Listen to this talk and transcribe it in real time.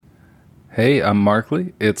Hey, I'm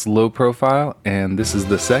Markley. It's Low Profile, and this is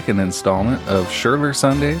the second installment of Scherler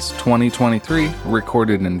Sundays 2023,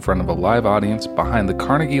 recorded in front of a live audience behind the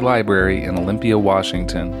Carnegie Library in Olympia,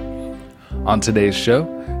 Washington. On today's show,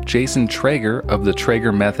 Jason Traeger of the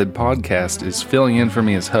Traegermethod podcast is filling in for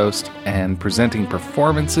me as host and presenting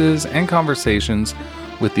performances and conversations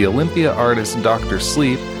with the Olympia artist Doctor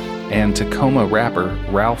Sleep and Tacoma rapper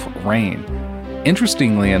Ralph Rain.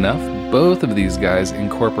 Interestingly enough, both of these guys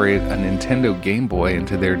incorporate a Nintendo Game Boy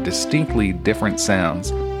into their distinctly different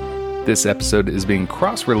sounds. This episode is being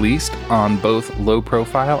cross-released on both Low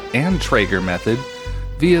Profile and Traegermethod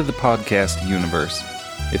via the podcast universe.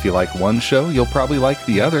 If you like one show, you'll probably like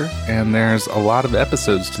the other, and there's a lot of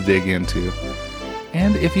episodes to dig into.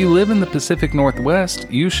 And if you live in the Pacific Northwest,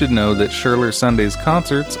 you should know that Scherler Sundays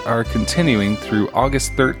concerts are continuing through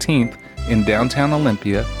August 13th in downtown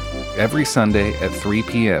Olympia every Sunday at 3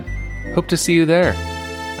 p.m. Hope to see you there.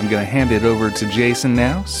 I'm going to hand it over to Jason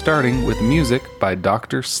now, starting with music by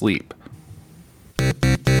Doctor Sleep.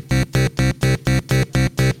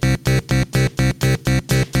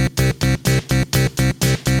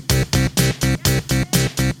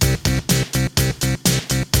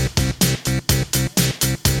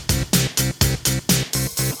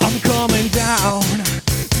 I'm coming down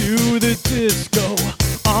to the disco.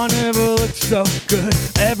 I never looked so good.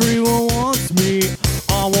 Everyone wants me.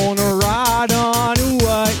 I wanna ride on a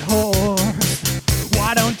white horse.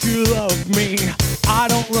 Why don't you love me? I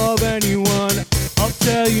don't love anyone. I'll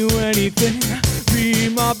tell you anything. Be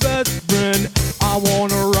my best friend. I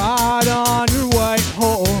wanna ride on your white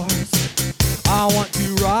horse. I want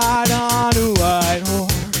to ride on a white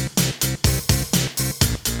horse.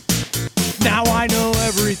 Now I know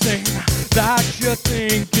everything that you're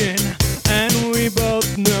thinking, and we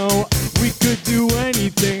both know we could do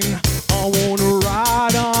anything. I wanna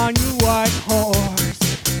ride on your white horse.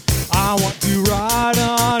 I want to ride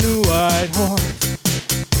on a white horse.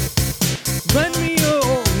 Lend me a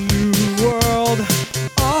whole new world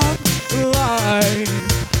of life.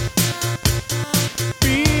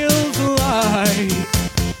 Feels like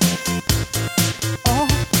all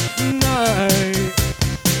night.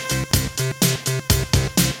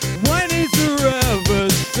 When is there ever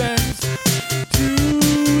sense to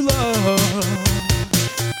love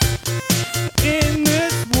in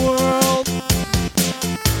this world?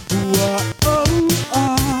 Whoa,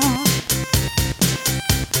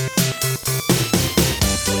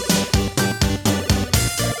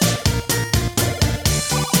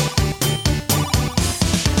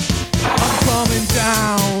 I'm coming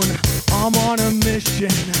down, I'm on a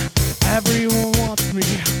mission. Everyone wants me,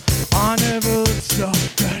 I never looked so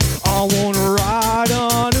good. I wanna ride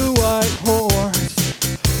on a white horse.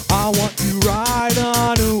 I want to ride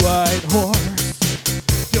on a white horse.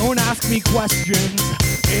 Don't ask me questions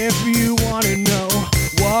if you wanna know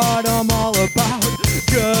what I'm all about,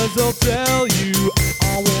 'cause I'll tell you.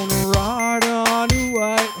 I wanna ride on a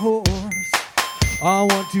white horse. I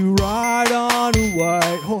want to ride on a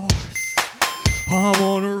white horse. I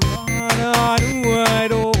wanna ride on a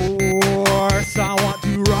white horse. I want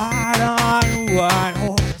to ride on a white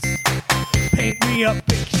horse. Paint me a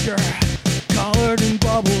picture, colored in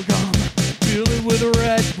bubble gum. Fill it with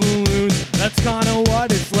red balloons, that's kinda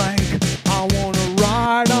what it's like. I wanna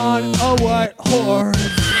ride on a white horse.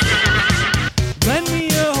 Lend me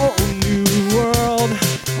a whole new world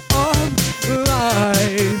of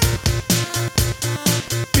life.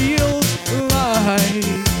 Feels like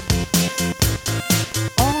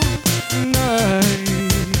all night.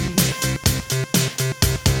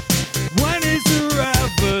 When is there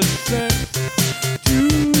ever sense to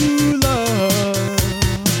love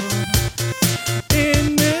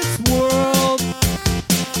in this world?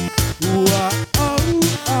 Whoa,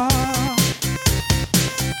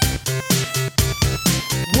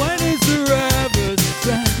 when is there ever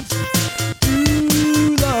sense to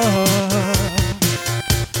love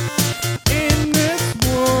in this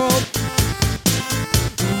world?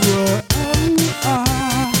 Whoa,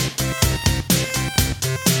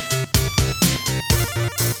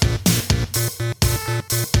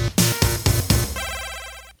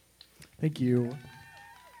 Thank you.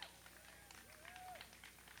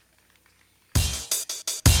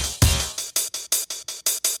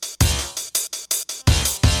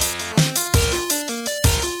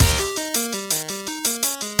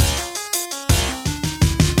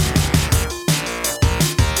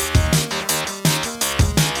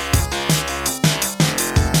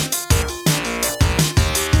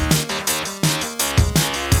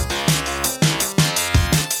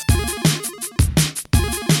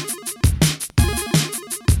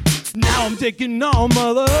 Now I'm taking all my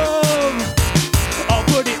love, I'll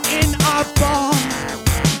put it in a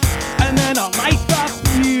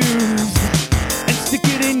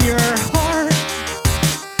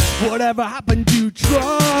whatever happened to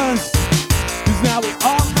trust? 'Cause now we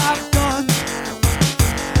all have guns,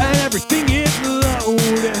 and everything is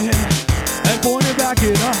loaded and pointed back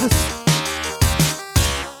at us.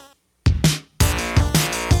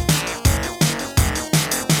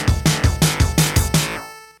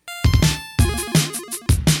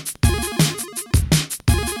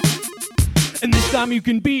 And this time you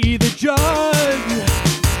can be the judge,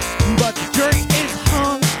 but the jury is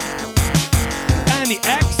hung, and the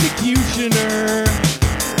executioner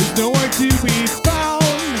is nowhere to be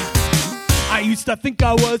found. I used to think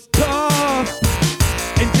I was tough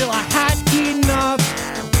until I had enough,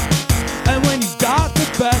 and when you got the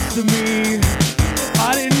best of me,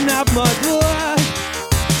 I didn't have much left.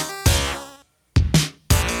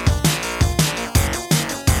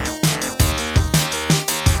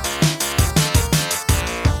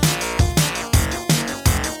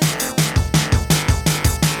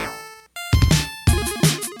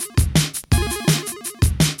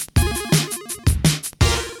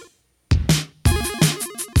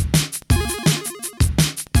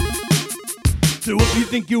 So if you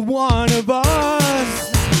think you're one of us,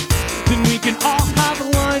 then we can all have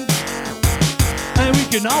lunch, and we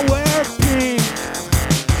can all wear pink,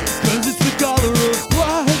 'cause it's the color of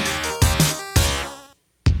blood.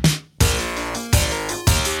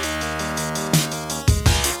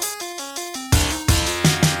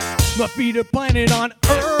 My feet are planted on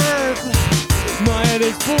earth, my head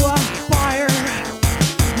is full of fire,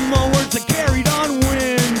 my words are carried on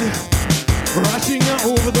wind, rushing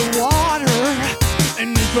over the water.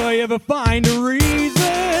 And if I ever find a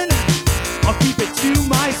reason, I'll keep it to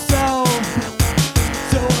myself,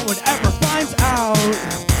 so no one ever finds out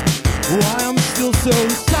why I'm still so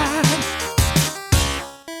sad.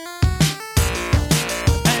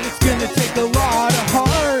 And it's gonna take a lot of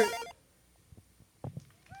heart.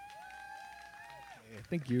 Okay,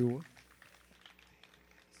 thank you.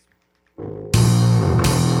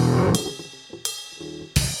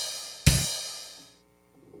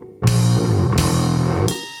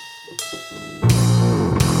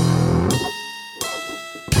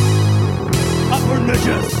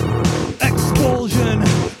 Pernicious expulsion,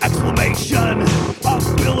 exclamation of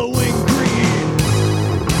billowing greed,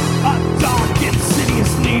 a dark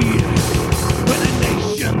insidious need, when a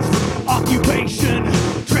nation's occupation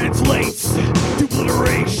translates to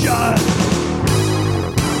obliteration,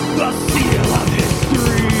 the seal of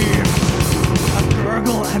history, a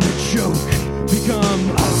gurgle and a choke become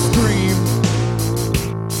a scream,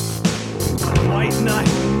 a white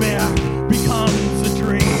nightmare becomes a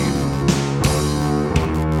dream.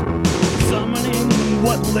 Summoning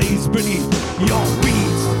what lays beneath your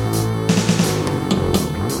feet.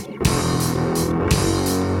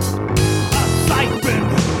 A siphon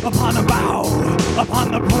upon a bow,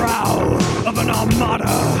 upon the brow of an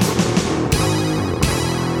armada.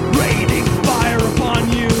 Raining fire upon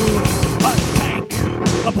you, a tank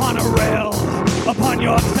upon a rail, upon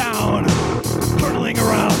your town, hurtling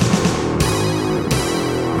around.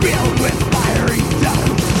 Filled with fiery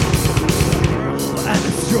doubt, a hurl and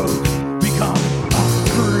a stroke become a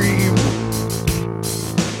scream.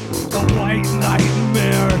 The white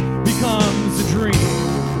nightmare becomes a dream.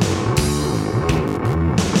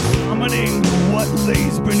 Summoning what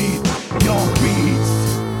lays beneath your feet.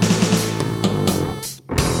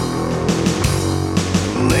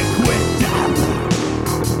 Liquid death.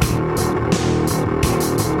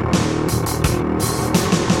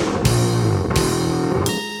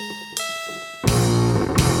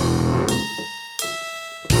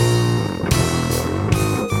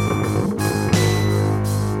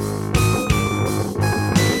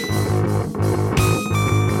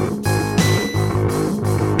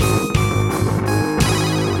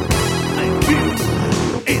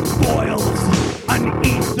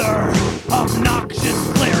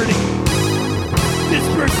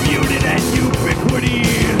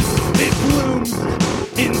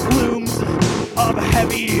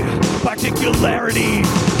 Particularity,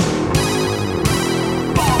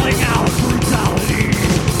 falling out brutality,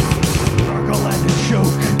 gurgle and a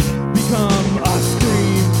choke become a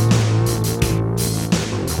scream.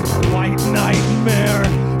 White nightmare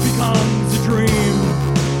becomes a dream.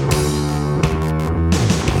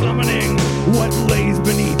 Summoning what lays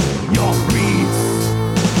beneath your feet.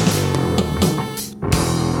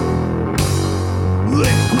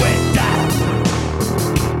 Liquid death.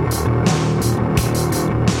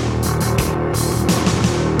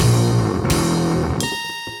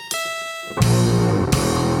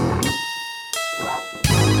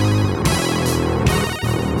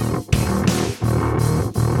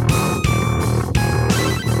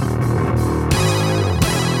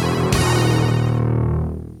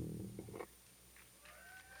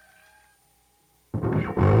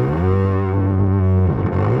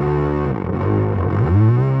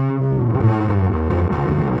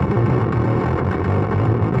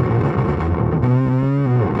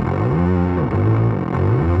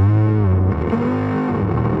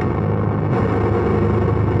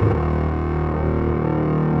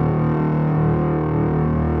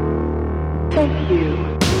 Thank you.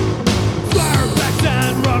 Fire backs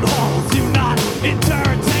and run holes, do not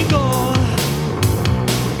intertangle.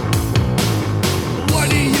 What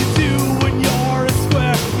do you do when you're a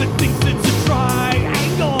square that thinks it's a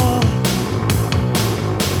triangle?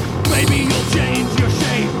 Maybe you'll change your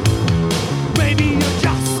shape. Maybe you're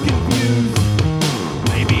just confused.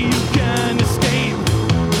 Maybe you can escape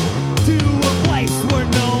to a place where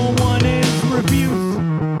no one is refused.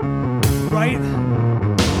 Right?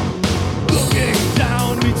 Looking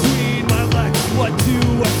down between my legs, what do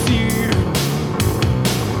I see?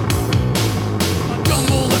 A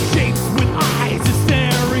jumble of shapes with eyes is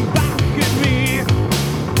staring back at me.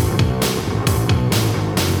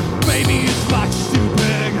 Maybe it's much too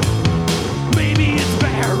big. Maybe it's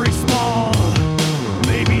very small.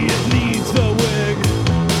 Maybe it needs a wig.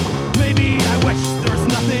 Maybe I wish there's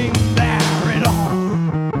nothing there at all.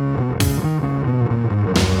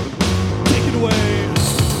 Take it away.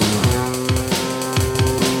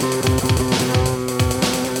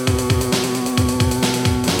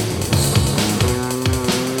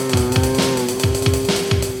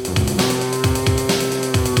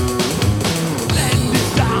 Bend is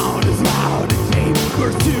down as loud as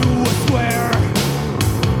tapers to a square.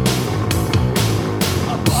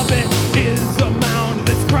 Above it is a mound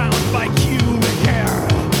that's crowned by cubic hair.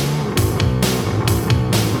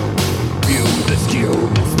 View this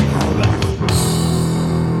cube as powerless.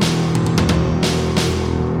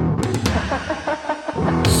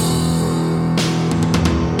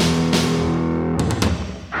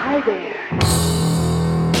 Hi there.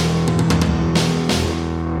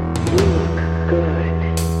 You look good.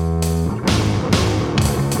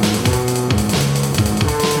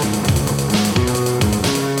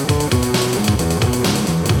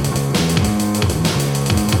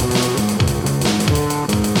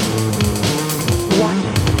 Watch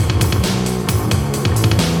it.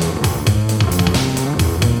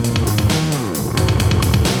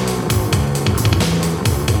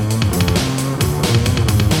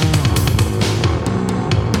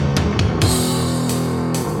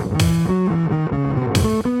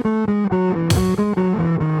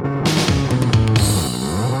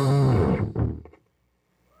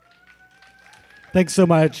 Thanks so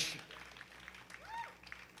much.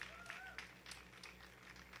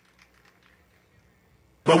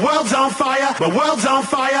 The world's on fire, the world's on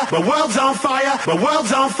fire, the world's on fire, the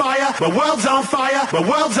world's on fire, the world's on fire, the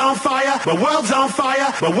world's on fire, the world's on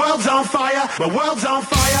fire, the world's on fire, the world's on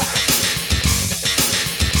fire.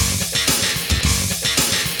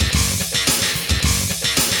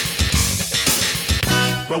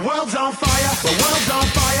 The world's on fire, the world's on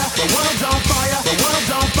fire, the world's on fire, the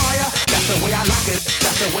world's on fire. That's the way I like it,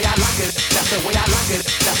 that's the way I like it, that's the way I like it,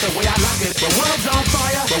 that's the way I like it. The world's on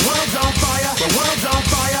fire, the world's on fire, the world's on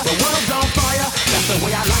fire, the world's on fire. That's the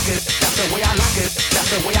way I like it, that's the way I like it, that's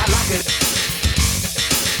the way I like it.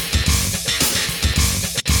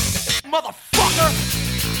 Motherfucker!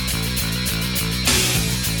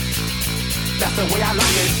 That's the way I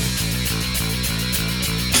like it.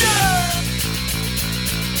 Yeah!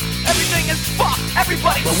 Everything is fucked.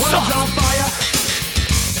 Everybody sucks. The world's on fire.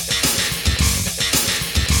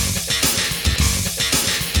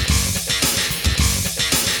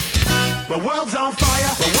 The world's on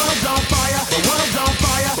fire. The world's on fire. The world's on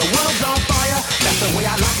fire. The world's on fire. That's the way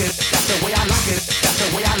I like it. That's the way I like it. That's the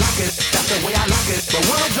way I like it. That's the way I like it. The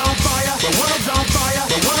world's on fire. The world's on fire.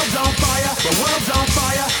 The world's on fire. The world's on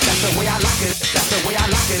fire. That's the way I like it. That's the way I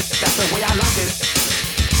like it. That's the way I like it.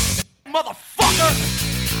 Motherfucker!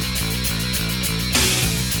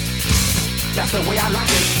 That's the way I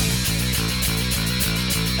like it.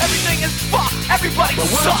 Everything is fucked. Everybody sucks.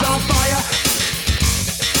 The world's on fire.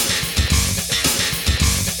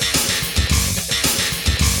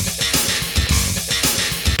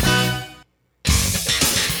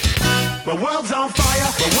 The world's on fire.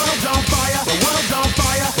 The world's on fire. The world's on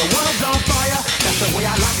fire. The world's on fire. That's the way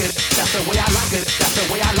I like it. That's the way I like it. That's the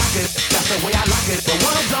way I like it. That's the way I like it. The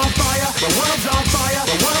world's on fire. The world's on fire.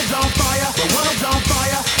 The world's on fire. The world's on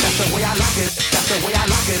fire. That's the way I like it. That's the way I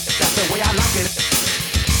like it. That's the way I like it.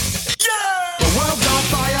 Yeah! The world's on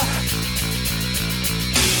fire.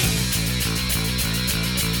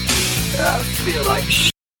 I feel like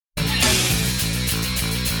shit.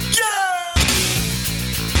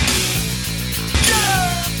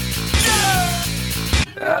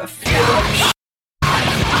 I feel like shit.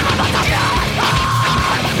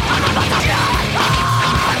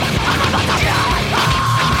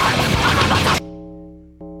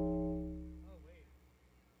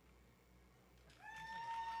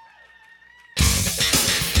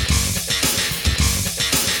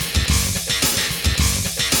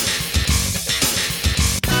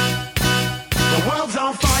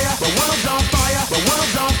 on fire, the world's on fire, the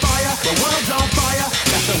world's on fire, the world's on fire.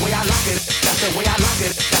 That's the way I like it, that's the way I like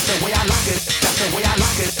it, that's the way I like it, that's the way I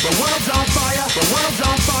like it. The world's on fire, the world's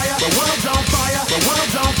on fire, the world's on fire, the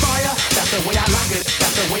world's on fire. That's the way I like it,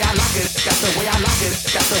 that's the way I like it, that's the way I like it,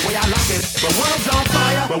 that's the way I like it. The world's on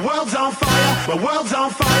fire, the world's on fire, the world's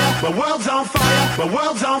on fire, the world's on fire, the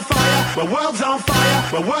world's on fire, the world's on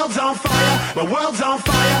fire, the world's on fire, the world's on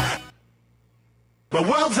fire, the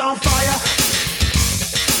world's on fire.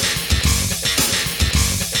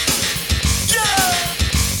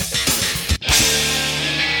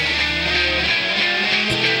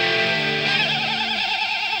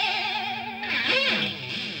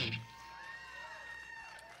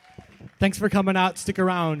 Thanks for coming out. Stick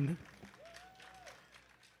around.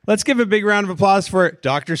 Let's give a big round of applause for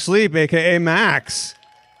Doctor Sleep, a.k.a. Max.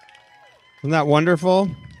 Isn't that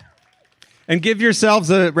wonderful? And give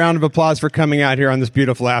yourselves a round of applause for coming out here on this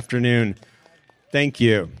beautiful afternoon. Thank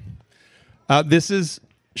you. This is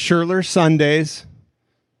Scherler Sundays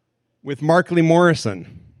with Markley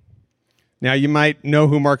Morrison. Now, you might know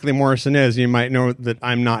who Markley Morrison is. You might know that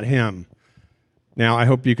I'm not him. Now, I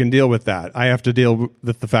hope you can deal with that. I have to deal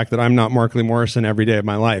with the fact that I'm not Markley Morrison every day of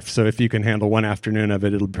my life. So if you can handle one afternoon of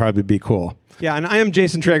it, it'll probably be cool. Yeah, and I am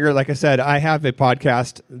Jason Traeger. Like I said, I have a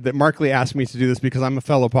podcast that Markley asked me to do this because I'm a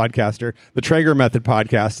fellow podcaster. The Traegermethod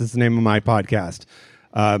podcast is the name of my podcast.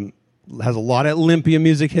 Has a lot of Olympia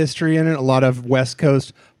music history in it, a lot of West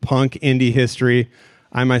Coast punk indie history.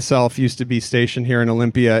 I myself used to be stationed here in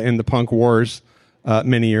Olympia in the punk wars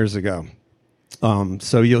many years ago.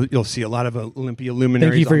 So you'll see a lot of Olympia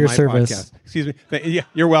luminaries. Thank you for on your my service. Podcast. Excuse me. Yeah,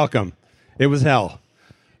 you're welcome. It was hell.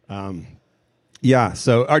 Yeah.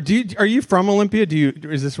 So are you from Olympia?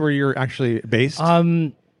 Is this where you're actually based?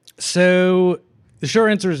 So the short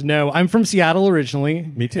answer is no. I'm from Seattle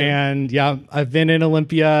originally. Me too. And yeah, I've been in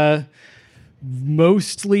Olympia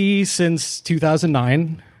mostly since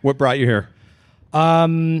 2009. What brought you here?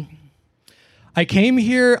 I came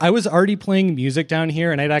here, I was already playing music down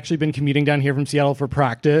here, and I'd actually been commuting down here from Seattle for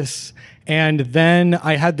practice. And then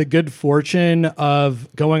I had the good fortune of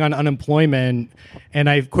going on unemployment, and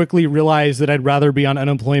I quickly realized that I'd rather be on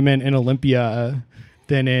unemployment in Olympia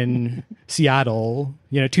than in Seattle.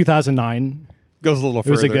 2009. Goes a little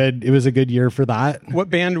further. It was a good year for that. What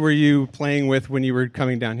band were you playing with when you were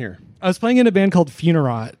coming down here? I was playing in a band called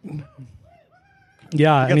Funerot.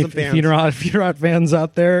 Yeah, any Funerot fans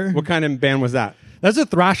out there? What kind of band was that? That's a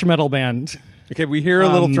thrash metal band. Okay, we hear a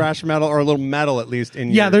little thrash metal or a little metal at least in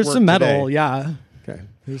your there's work some metal. today. Yeah. Okay.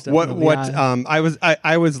 What?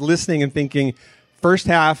 I was listening and thinking, first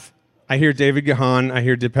half I hear David Gahan, I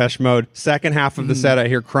hear Depeche Mode. Second half of the set I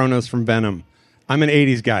hear Kronos from Venom. I'm an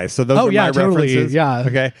 80s guy, so those are my references. Yeah.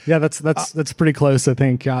 Okay. Yeah, that's pretty close, I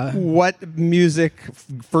think. Yeah. What music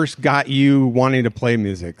first got you wanting to play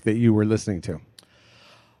music that you were listening to?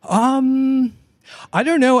 I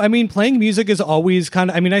don't know. I mean, playing music is always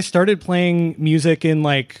I started playing music in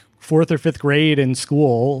like 4th or 5th grade in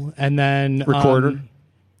school, and then Recorder?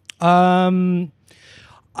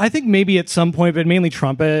 I think maybe at some point, but mainly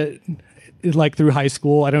trumpet, like through high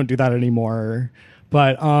school. I don't do that anymore.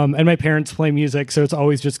 But and my parents play music, so it's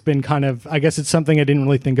always just been I guess it's something I didn't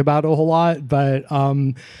really think about a whole lot. But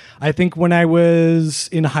I think when I was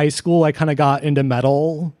in high school, I kind of got into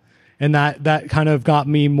metal. And that kind of got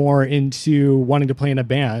me more into wanting to play in a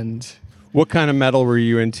band. What kind of metal were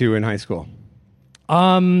you into in high school?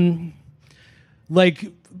 Like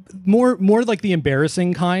more like the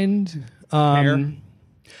embarrassing kind. Hair?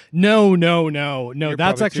 No.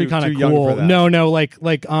 That's actually kind of cool. No.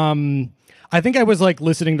 Like I think I was like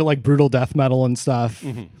listening to like brutal death metal and stuff.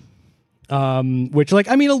 Mm-hmm. Which a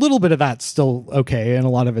little bit of that's still okay, and a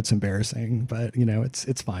lot of it's embarrassing, but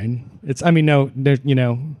it's fine.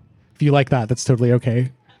 If you like that, that's totally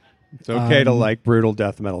okay. It's okay to like brutal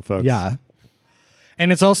death metal, folks. Yeah.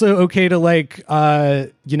 And it's also okay to like,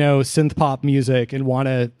 synth pop music and want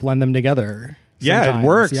to blend them together. Yeah, it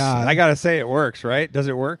works. Yeah. I got to say it works, right? Does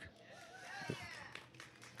it work?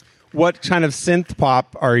 What kind of synth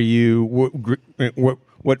pop are you,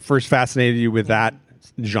 what first fascinated you with that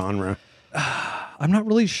genre? I'm not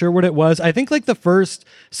really sure what it was. I think like the first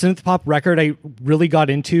synth pop record I really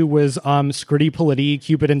got into was Scritti Politti,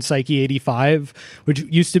 Cupid and Psyche 85, which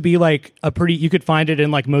used to be like you could find it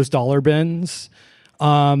in like most dollar bins.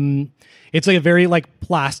 It's like a very like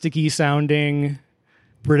plasticky sounding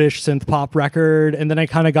British synth pop record. And then I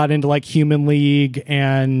kind of got into like Human League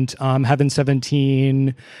and Heaven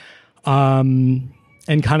 17 and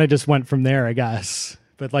kind of just went from there, I guess.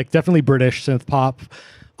 But like definitely British synth pop.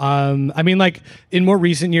 Like in more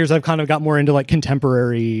recent years, I've kind of got more into like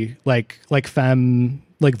contemporary, like femme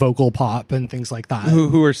like vocal pop and things like that.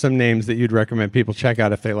 Who are some names that you'd recommend people check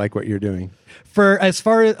out if they like what you're doing? For as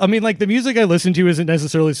far as, I mean, like the music I listen to isn't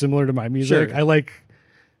necessarily similar to my music. Sure. I like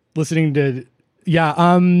listening to,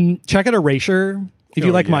 check out Erasure. If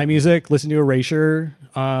you like my music, listen to Erasure.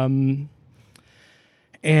 And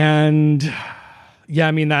yeah,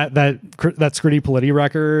 I mean that Scritti Politti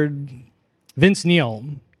record, Vince Neil,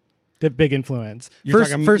 the big influence. You're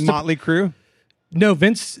talking Motley Crue? No,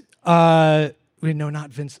 Vince. No, not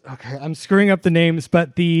Vince. Okay, I'm screwing up the names,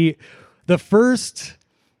 but the first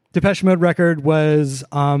Depeche Mode record was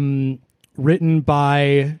written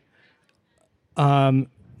by. Can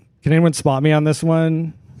anyone spot me on this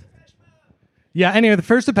one? Yeah. Anyway, the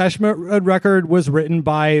first Depeche Mode record was written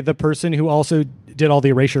by the person who also did all the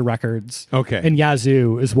Erasure records. Okay. And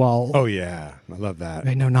Yazoo as well. Oh yeah, I love that.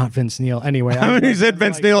 No, not Vince Neil. Anyway, When you said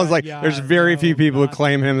Vince Neil, it's like yeah, there's very few people who not-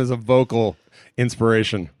 claim him as a vocal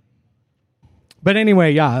inspiration. But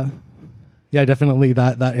anyway, yeah, definitely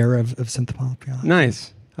that era of synth pop. Yeah.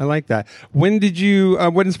 Nice. I like that. When did you?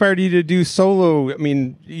 What inspired you to do solo? I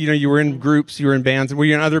mean, you were in groups, you were in bands. Were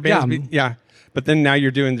you in other bands? Yeah. But then now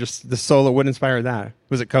you're doing just the solo. What inspired that?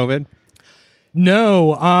 Was it COVID?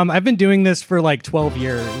 No, I've been doing this for like 12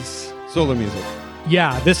 years. Solo music.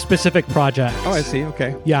 Yeah, this specific project. Oh, I see.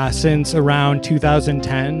 Okay. Yeah, since around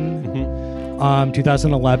 2010,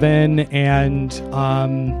 2011, and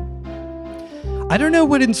I don't know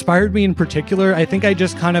what inspired me in particular. I think I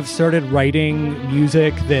just kind of started writing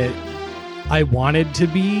music that I wanted to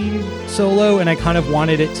be solo, and I kind of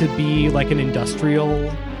wanted it to be like an industrial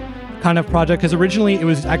kind of project, because originally it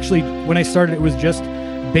was actually, when I started, it was just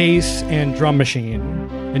bass and drum machine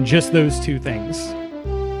and just those two things.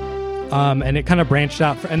 And it kind of branched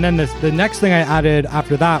out. And then the next thing I added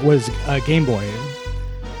after that was a Game Boy.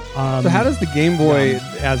 So how does the Game Boy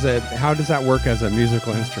how does that work as a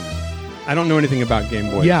musical instrument? I don't know anything about Game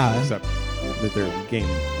Boys except that they're game.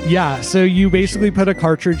 Yeah, so you basically put a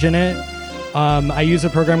cartridge in it. I use a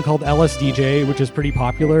program called LSDJ, which is pretty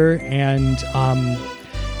popular, and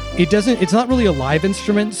it's not really a live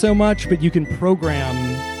instrument so much, but you can program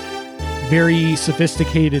very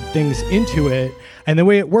sophisticated things into it. And the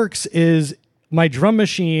way it works is my drum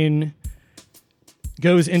machine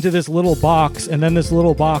goes into this little box, and then this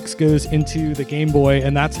little box goes into the Game Boy,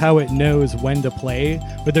 and that's how it knows when to play.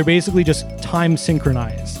 But they're basically just time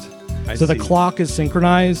synchronized. So the clock is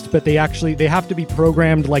synchronized, but they have to be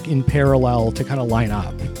programmed like in parallel to kind of line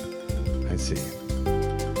up. I see.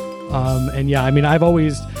 And yeah, I mean, I've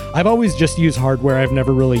always just used hardware. I've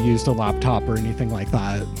never really used a laptop or anything like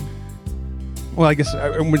that. Well, I guess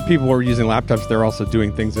when people are using laptops, they're also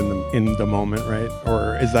doing things in the moment, right?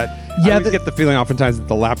 Or is that? Yeah, I always get the feeling oftentimes that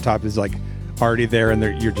the laptop is like already there and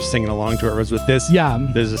you're just singing along to it. Whereas with this,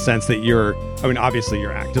 there's a sense that obviously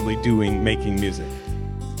you're actively making music.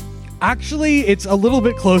 Actually, it's a little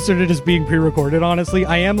bit closer to just being pre-recorded, honestly.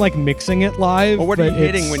 I am like mixing it live. Well, what are you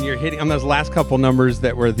hitting when you're hitting on those last couple numbers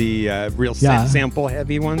that were the real sample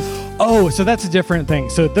heavy ones? Oh, so that's a different thing.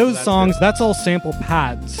 So those songs, that's all sample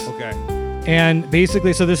pads. Okay. And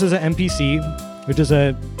basically, so this is an MPC, which is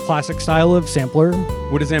a classic style of sampler.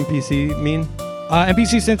 What does MPC mean?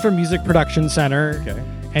 MPC stands for Music Production Center. Okay.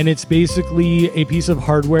 And it's basically a piece of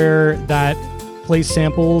hardware that plays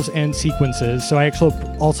samples and sequences. So I actually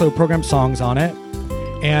also program songs on it.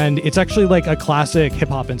 And it's actually like a classic hip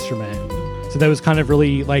hop instrument. So that was kind of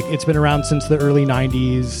really like, it's been around since the early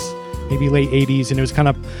 90s, maybe late 80s. And it was kind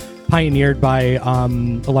of pioneered by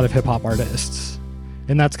a lot of hip hop artists.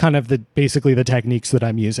 And that's kind of basically the techniques that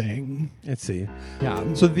I'm using. Let's see.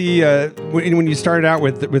 Yeah. So when you started out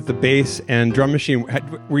with the bass and drum machine,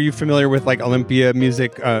 were you familiar with like Olympia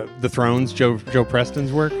music, The Thrones, Joe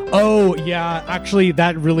Preston's work? Oh yeah, actually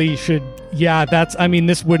that really should. Yeah,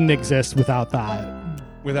 this wouldn't exist without that.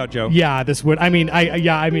 Without Joe? Yeah, this would. I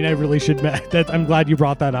really should. I'm glad you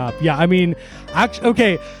brought that up. Yeah, I mean,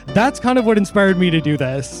 okay, that's kind of what inspired me to do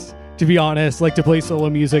this. To be honest, like to play solo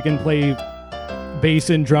music and play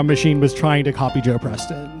bass and drum machine was trying to copy Joe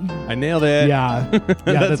Preston. I nailed it. Yeah,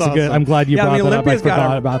 that's awesome. good. I'm glad you brought that up. I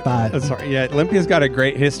forgot about that. Sorry. Yeah, Olympia's got a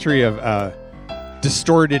great history of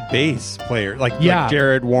distorted bass player, like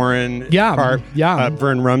Jared Warren, Carp,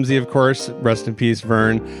 Vern Rumsey, of course. Rest in peace,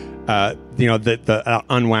 Vern. The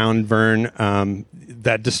unwound Vern,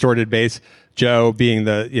 that distorted bass. Joe being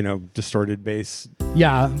the distorted bass.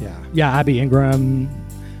 Yeah. Abby Ingram.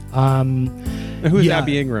 Who's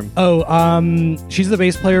Abby Ingram? Oh, she's the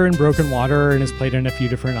bass player in Broken Water and has played in a few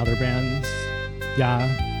different other bands.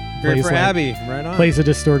 Yeah. Great for Abby. Right on. Plays a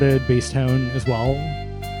distorted bass tone as well.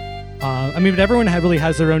 I mean, but everyone really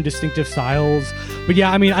has their own distinctive styles. But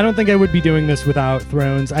yeah, I mean, I don't think I would be doing this without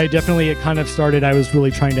Thrones. It kind of started, I was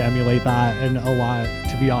really trying to emulate that and a lot,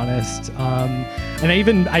 to be honest.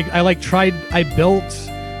 And I built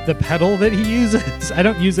the pedal that he uses. I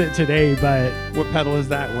don't use it today, but... What pedal is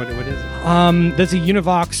that? What is it? That's a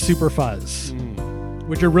Univox Super Fuzz,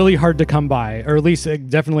 which are really hard to come by, or at least it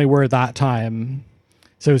definitely were at that time.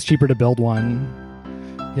 So it's cheaper to build one.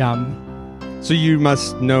 Yeah. So you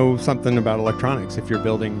must know something about electronics if you're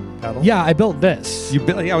building pedals? Yeah, I built this.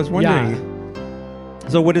 I was wondering. Yeah.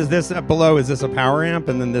 So what is this below? Is this a power amp?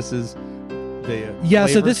 And then this is the yeah.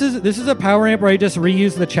 flavor? So this is a power amp where I just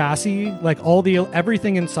reused the chassis. Like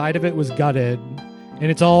everything inside of it was gutted,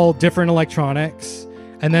 and it's all different electronics.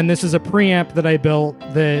 And then this is a preamp that I built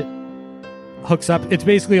that hooks up. It's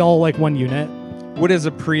basically all like one unit. What is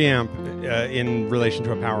a preamp in relation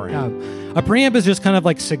to a power amp? Yeah. A preamp is just kind of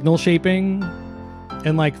like signal shaping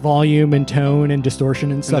and like volume and tone and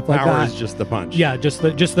distortion and stuff like that. The power is just the punch. Yeah, just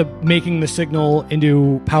the making the signal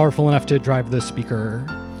into powerful enough to drive the speaker.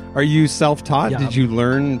 Are you self-taught? Yeah. Did you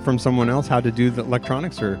learn from someone else how to do the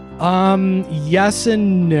electronics, or? Yes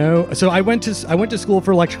and no. So I went to school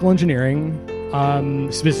for electrical engineering,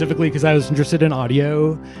 specifically because I was interested in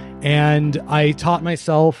audio, and I taught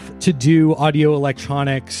myself to do audio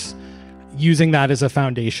electronics using that as a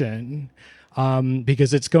foundation.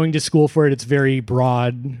 Because it's going to school for it, it's very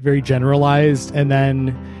broad, very generalized, and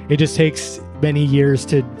then it just takes many years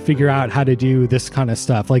to figure out how to do this kind of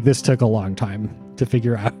stuff. Like this took a long time to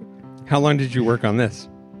figure out. How long did you work on this?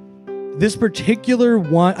 This particular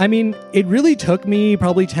one, I mean, it really took me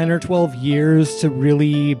probably 10 or 12 years to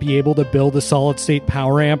really be able to build a solid state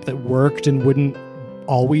power amp that worked and wouldn't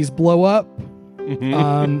always blow up.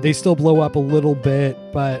 They still blow up a little bit,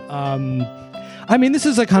 but I mean, this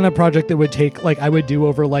is a kind of project that would take, like, I would do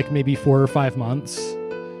over like maybe 4 or 5 months,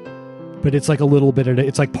 but it's like a little bit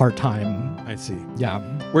it's like part-time. I see. Yeah.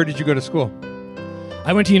 Where did you go to school?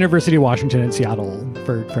 I went to University of Washington in Seattle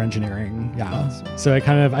for engineering. Yeah. Awesome. So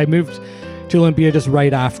I moved to Olympia just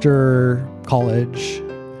right after college.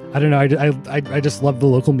 I don't know. I just love the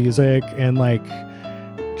local music and like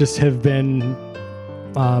just have been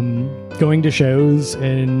going to shows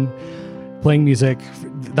and playing music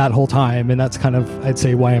that whole time, and that's kind of, I'd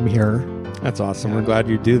say, why I'm here. That's awesome. We're glad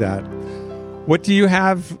you do that. What do you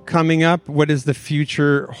have coming up? What does the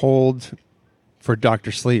future hold for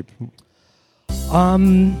Dr. Sleep?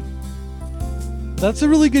 That's a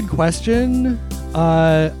really good question.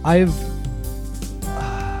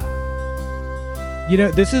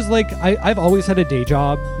 This is like, I've always had a day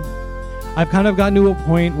job. I've kind of gotten to a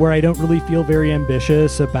point where I don't really feel very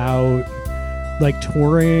ambitious about like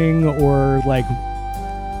touring or like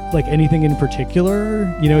anything in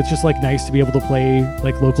particular. It's just like nice to be able to play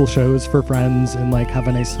like local shows for friends and like have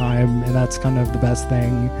a nice time, and that's kind of the best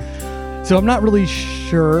thing. So I'm not really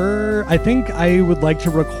sure. I think I would like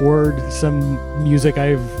to record some music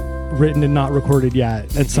I've written and not recorded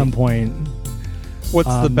yet at some point.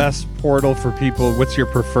 What's the best portal for people? What's your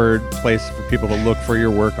preferred place for people to look for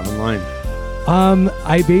your work online?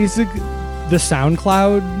 The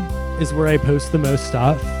SoundCloud is where I post the most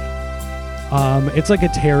stuff. It's like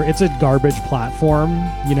it's a garbage platform,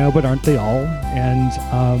 but aren't they all? And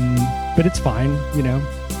but it's fine,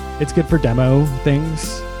 it's good for demo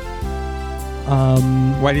things.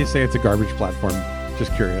 Why do you say it's a garbage platform?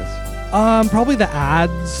 Just curious. Probably the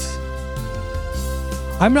ads.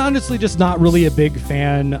 I'm honestly just not really a big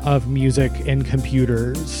fan of music and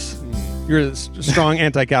computers. You're a strong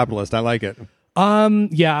anti-capitalist. I like it.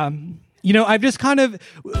 Yeah. I've just kind of,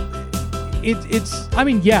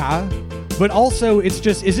 but also it's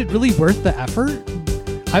just, is it really worth the effort?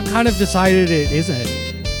 I've kind of decided it isn't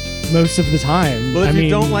most of the time. Well, if you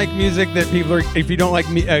don't like music that if you don't like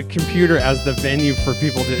a computer as the venue for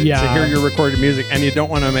people to hear your recorded music, and you don't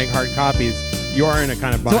want to make hard copies, you are in a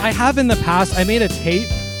kind of bind. So I have in the past, I made a tape,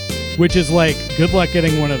 which is like, good luck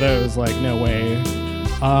getting one of those, like, no way.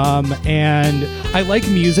 And I like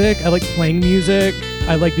music. I like playing music.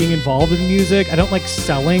 I like being involved in music. I don't like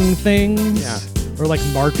selling things or like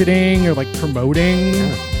marketing or like promoting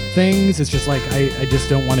things. It's just like, I just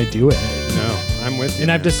don't want to do it. No, I'm with you.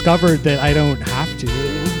 And I've discovered that I don't have to.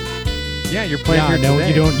 Yeah, you're playing here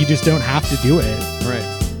today. You just don't have to do it. Right.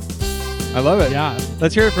 I love it. Yeah.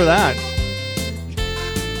 Let's hear it for that.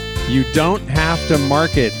 You don't have to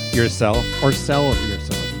market yourself or sell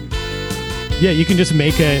yourself. Yeah, you can just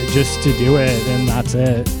make it just to do it, and that's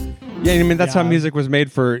it. Yeah, I mean, that's how music was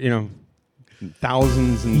made for,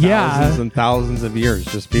 thousands and thousands and thousands of years.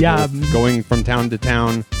 Just people going from town to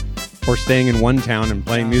town or staying in one town and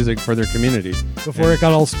playing music for their community. Before it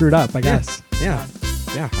got all screwed up, I guess. Yeah.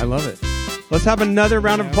 Yeah, I love it. Let's have another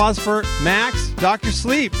round of applause for Max, Dr.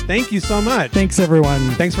 Sleep. Thank you so much. Thanks,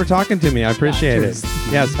 everyone. Thanks for talking to me. I appreciate it.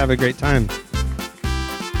 Yes, have a great time.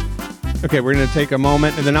 Okay, we're going to take a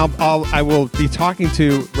moment, and then I will be talking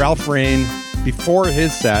to Ralph Rain before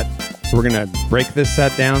his set. So we're going to break this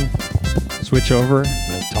set down, switch over, and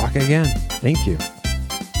we'll talk again. Thank you.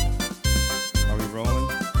 Are we rolling?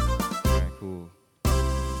 All right, cool.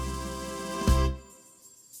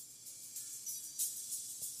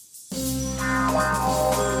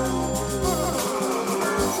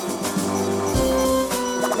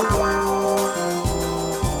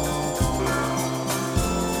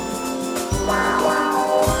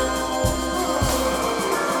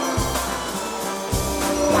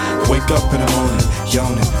 Wake up in the morning,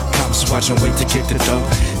 yawning. Cops watching, wait to kick the door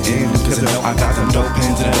in. Cause I know I got them dope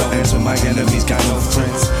pins in the door. And so my enemies got no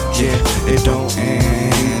friends. Yeah, it don't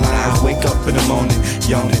end. I wake up in the morning,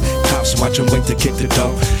 yawning. Cops watching, wait to kick the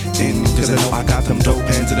door in. Cause I know I got them dope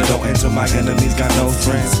pins in the door. And so my enemies got no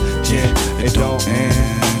friends. Yeah, it don't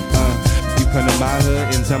end. You come to my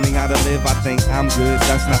hood and tell me how to live, I think I'm good.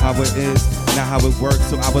 That's not how it is, not how it works.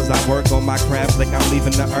 So I was at work on my craft like I'm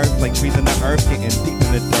leaving the earth, like breathing the earth, getting deep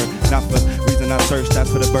in the dirt. Not for reason I search,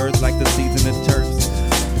 that's for the birds like the seeds and the turfs.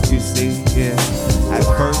 You see, yeah. At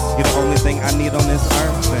first, you're the only thing I need on this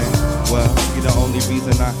earth, and well, you're the only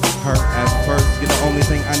reason I hurt. At first, you're the only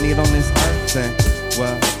thing I need on this earth, and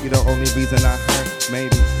well, you're the only reason I hurt.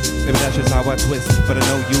 Maybe that's just how I twist. But I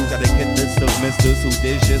know you got a hit list of misters who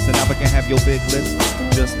dishes, and now I can have your big list.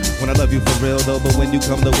 Just when I love you for real though, but when you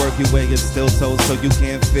come to work, you wear your steel toes, so you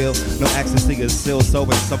can't feel no access to your seal. So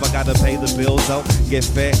and so I gotta pay the bills though, get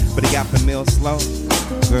fed, but he got the meal slow.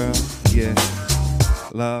 Girl, yeah,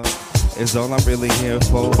 love is all I'm really here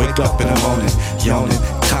for. Wake up in the morning, yawning.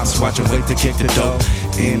 Cops watching, wait to kick the door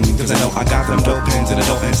in. Cause I know I got them dope pins in the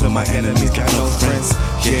door. And so my enemies got no friends.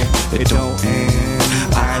 Yeah, it don't end.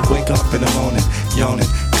 I wake up in the morning, yawning.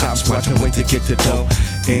 Cops watching, wait to kick the door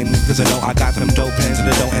in. Cause I know I got them dope pins in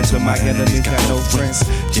the door. And so my enemies got no friends.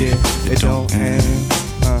 Yeah, it don't end.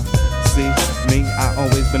 See, me, I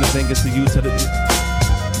always been a finger to you to the...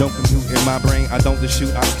 Don't compute in my brain, I don't just shoot,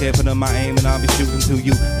 I don't care for them, my aim, and I'll be shooting to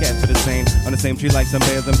you. Cat for the same, on the same tree like some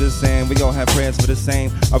bears, I'm just saying, we all have prayers for the same.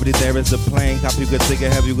 Already there is a plane, top you good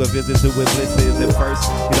ticket, have you a visit to where bliss is at first.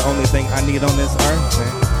 You're the only thing I need on this earth, and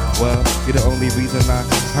well, you're the only reason I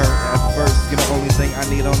hurt at first. You're the only thing I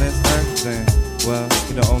need on this earth, and well,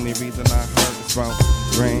 you're the only reason I hurt is from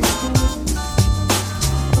rain.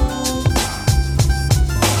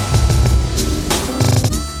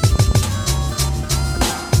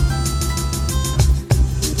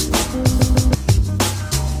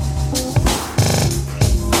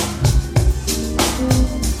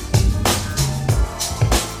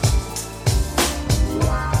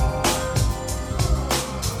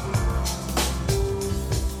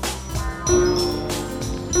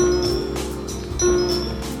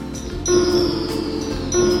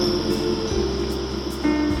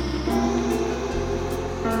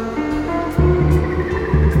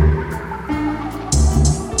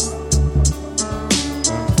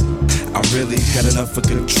 For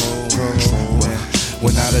control,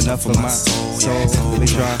 we're not enough for my soul.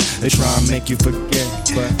 They try and make you forget,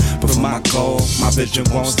 but for my goal, my vision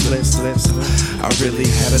won't slip. I really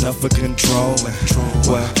had enough for control,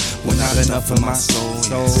 we're not enough for my soul.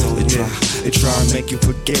 They try and make you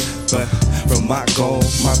forget, but for my goal,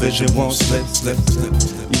 my vision won't slip.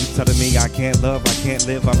 You telling me I can't love, I can't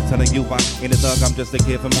live. I'm telling you I ain't a thug, I'm just a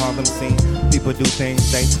kid from Harlem scene. People do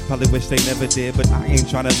things they probably wish they never did, but I ain't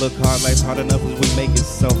trying to look hard. Life's hard enough as we make it.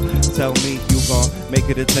 So tell me you gon' make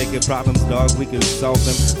it or take it. Problems, dog, we can solve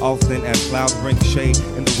them often as clouds bring shade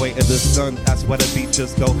in the way of the sun. That's why the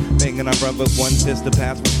beaches go banging. I run with one fist, the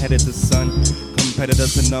path was headed to sun.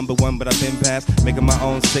 Competitors to number one, but I've been past making my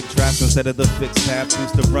own sick tracks instead of the fixed path.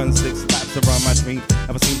 Used to run 6 laps around my dream.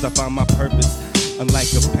 Ever since I found my purpose.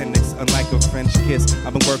 Unlike appendix, unlike a French kiss,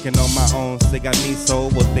 I've been working on my own. Say I need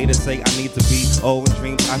soul, well they say I need to be old. And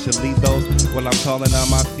dreams, I should leave those. Well, I'm calling on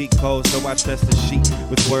my feet cold, so I test the sheet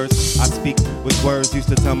with words. I speak with words. Used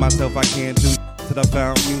to tell myself I can't do till I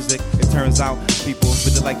found music. It turns out people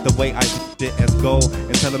really like the way I did as gold.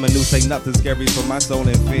 And tell them a new say nothing scary for my soul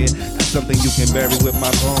and fear. That's something you can bury with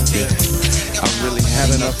my bones. Yeah. I really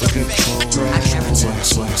had enough of control.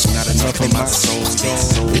 Not enough for my soul.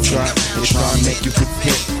 They try to make you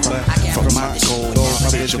forget, but from my goal, my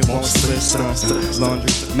vision won't slip.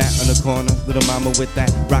 Laundry, mat on the corner, little mama with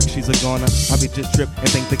that rock, she's a goner. Probably just trip and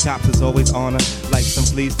think the cops is always on her. Like some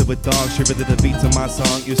fleas to a dog, she really the beat to my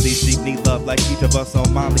song. You see, she need love like each of us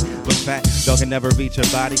on Molly. But fat dog can never reach her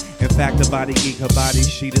body. In fact, the body eat her body.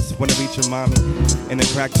 She just wanna reach her mommy. In a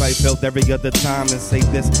crack fight felt every other time and say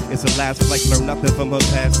this is the last flight. Learn nothing from her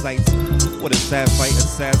past sights. What a sad fight, a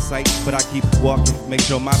sad sight. But I keep walking, make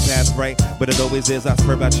sure my path's right. But it always is, I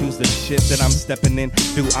swear I choose the shit that I'm stepping in.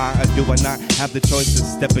 Do I or do I not have the choice to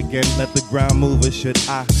step again? Let the ground move or should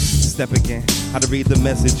I step again? How to read the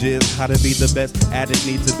messages, how to be the best addict.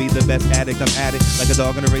 Need to be the best addict, I'm at it. Like a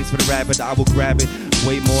dog in a race for the rabbit, I will grab it.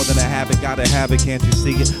 Way more than a habit, gotta have it, can't you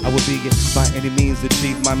see it? I will be it, by any means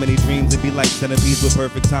achieve my many dreams. It'd be like centipedes with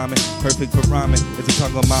perfect timing, perfect for rhyming. It's a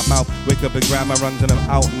tongue on my mouth, wake up and grab my rungs and I'm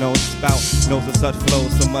out. No spout, knows of such flows,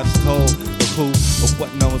 so much told. But who or what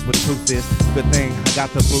knows what truth is? Good thing I got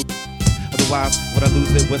the boot. Otherwise, would I lose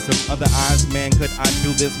it with some other eyes? Man, could I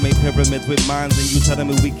do this? Make pyramids with minds and you telling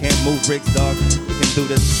me we can't move bricks, dog? We can do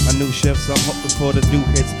this. A new shift, so I'm hoping for the new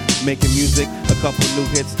hits. Making music, a couple new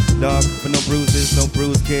hits, dog. But no bruises, no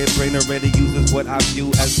bruise, kid. Brain already uses what I view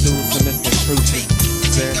as tools to misconstruction.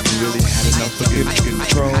 Said you really had enough to give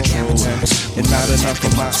control, and not enough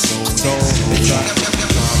for my soul. They try to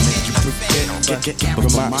make you forget,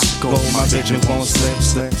 but from my goal, my vision won't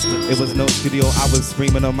slip. It was no studio, I was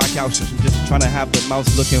screaming on my couch, just trying to have the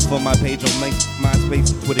mouse looking for my page on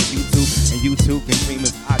MySpace, Twitter, YouTube, and YouTube can dream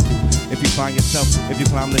as I do. If you find yourself, if you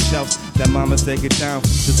climb the shelf, that mama said get down.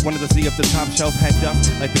 Just wanted to see if the top shelf had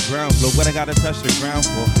dust like the ground floor. What I gotta touch the ground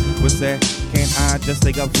for? Was that, can't I just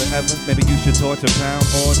stay up forever? Maybe you should torture pound,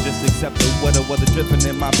 or just accept the water while the dripping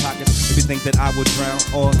in my pockets. If you think that I would drown,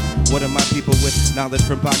 or what are my people with knowledge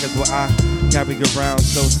from pockets where I carry around?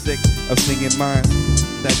 So sick of singing minds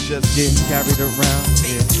that just get carried around.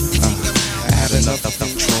 I had enough of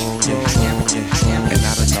control, and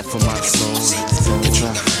not enough for my soul. They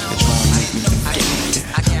try to make me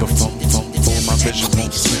forget, but from my vision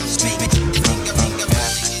won't slip.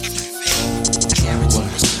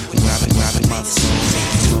 Not in my soul.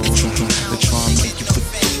 They try to make you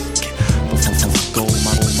forget, but from gold,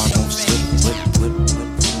 my won't slip.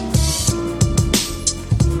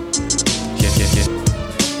 Yeah.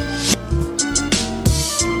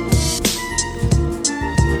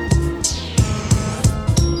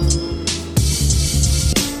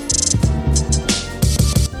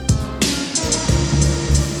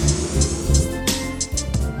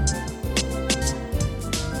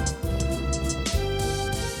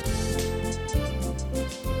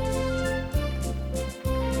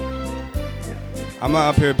 I'm not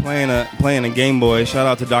up here playing a Game Boy. Shout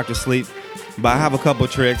out to Doctor Sleep. But I have a couple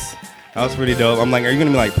tricks. That was pretty dope. I'm like, are you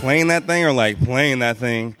gonna be like playing that thing or like playing that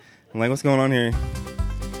thing? I'm like, what's going on here?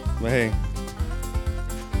 But hey.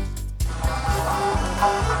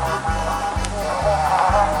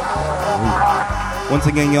 Once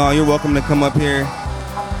again, y'all, you're welcome to come up here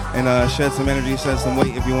and shed some energy, shed some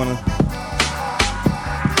weight if you wanna.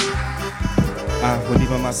 Went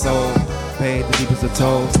deep on my soul, paid the deepest of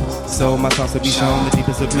tolls. So my thoughts will be shown, the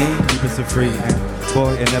deepest of me, deepest of free.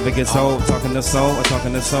 Boy, it never gets old, talking to soul, or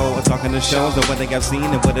talking to soul, or talking to shows of what they have seen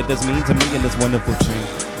and what it does mean to me in this wonderful dream.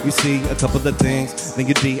 You see a couple of things, then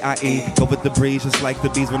you D-I-E, go with the breeze, just like the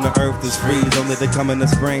bees when the earth is freeze, only to come in the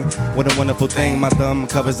spring. What a wonderful thing, my thumb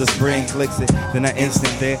covers the spring, clicks it, then that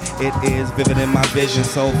instant there, it is vivid in my vision,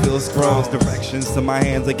 soul feels scrolls, directions to my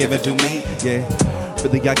hands are given to me, yeah.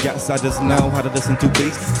 Really, I guess I just know how to listen to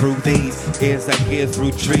beats through these ears that hear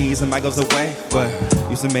through trees. And might goes away, but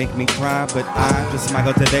used to make me cry. But I just might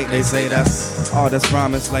go today. They say that's all that's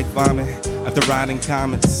promised, like vomit after riding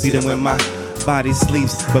comets. See them when my body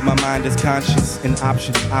sleeps, but my mind is conscious. An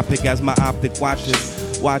option I pick as my optic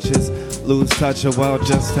watches lose touch of well,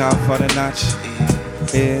 just how far the notch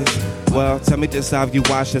is. Well, tell me just how you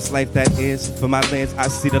watch this life that is. From my lens, I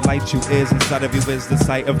see the light you is. Inside of you is the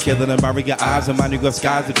sight of killing and bury your eyes. Reminding you of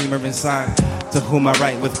skies, the dreamer inside. To whom I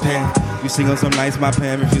write with pen. You sing on some nights, my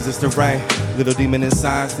pen refuses to write. Little demon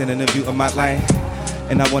inside, standing in view of my light.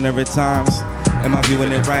 And I wonder at times, am I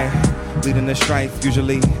viewing it right? Leading the strife,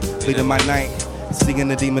 usually leading my night. Seeing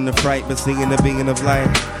the demon of fright, but seeing the being of light.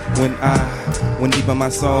 When I went deep in my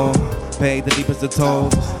soul, paid the deepest of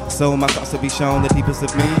tolls. So my thoughts will be shown, the deepest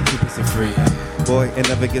of me, deepest of free. Boy, it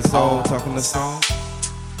never gets old, talking to song.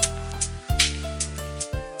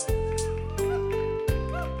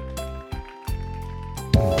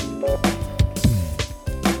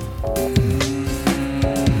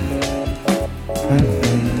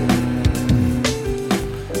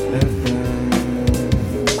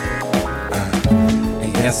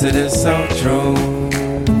 Yes, it is so true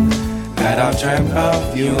that I've dreamt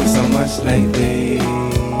of you so much lately.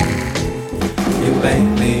 You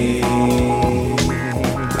lately.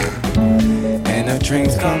 And if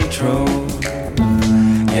dreams come true,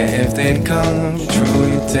 yeah, if they come true,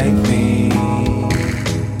 you take me.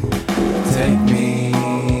 Take me.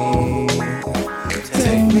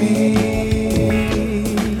 Take me.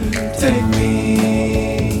 Take me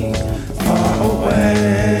far away.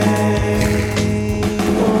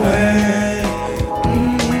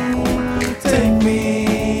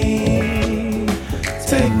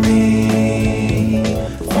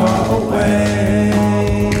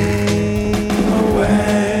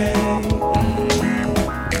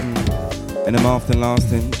 And I'm often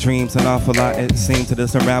lost in dreams, an awful lot it seems to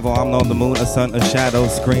this unravel. I'm on the moon, a sun, a shadow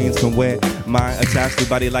screens from where my attached to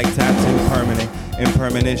body like tattoo, permanent,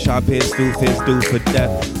 impermanent, sharp hits, through for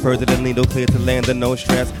death. Further than needle clear to land and no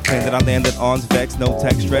stress. Plan that I landed on's vex, no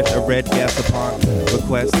text stretch, a red gas upon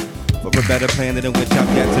request. For a better plan than in which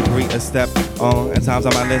I've yet to greet a step on. At times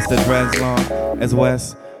on my list of dreads long as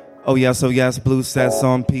west. Oh yes, blue sets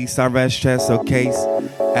on peace, I rest chest or case.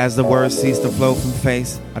 As the words cease to flow from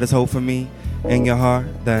face, I just hope for me in your heart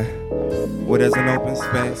that where there's an open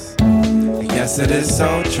space. Yes, it is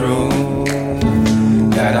so true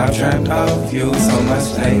that I've dreamt of you so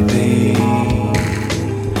much lately.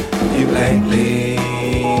 You lately.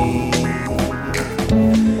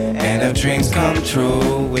 And if dreams come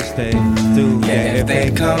true, which they do, yeah, if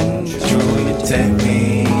they come true, you take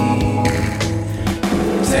me.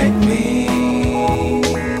 Take me.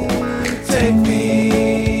 Take me.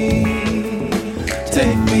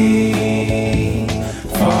 Take me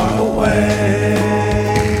far away.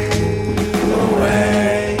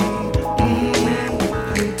 Away.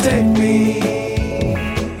 Take me.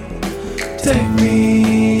 Take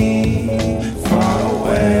me far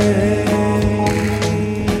away.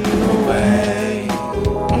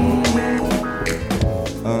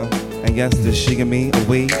 And yes, the she and me, a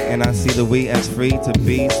we, and I see the we as free to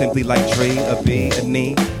be, simply like tree, a bee, a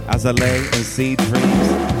knee, as I lay and see dreams.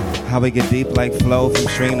 How we get deep like flow from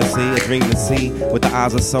stream to sea, a dream to see with the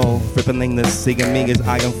eyes of soul, rippling the sea and me as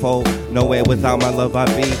I unfold. Nowhere without my love I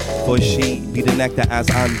be, for she be the nectar as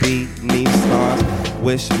I'm beneath stars.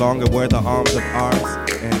 Wish longer were the arms of ours.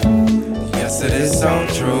 And yes, it is so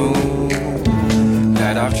true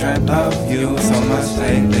that I've dreamt of you so much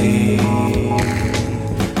lately.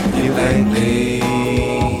 You lately.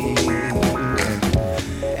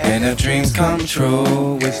 And if dreams come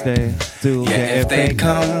true, which they do, yeah, if they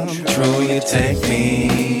come true, you take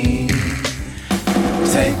me.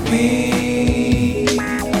 Take me.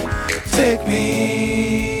 Take me.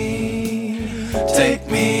 Take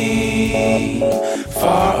me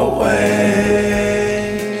far away.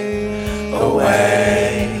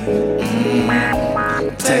 Away.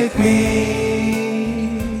 Take me.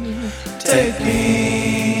 Take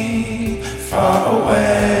me far away.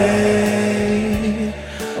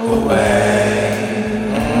 Away.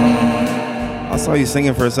 I saw you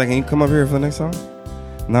singing for a second. You come up here for the next song?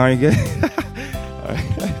 No, you good? All right.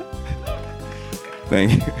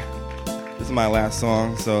 Thank you. This is my last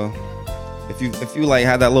song, so if you like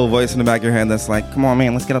had that little voice in the back of your head that's like, come on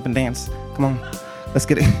man, let's get up and dance. Come on, let's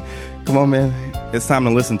get it. Come on man, it's time to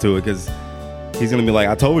listen to it because he's gonna be like,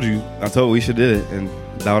 I told we should do it, and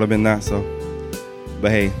that would have been that. So,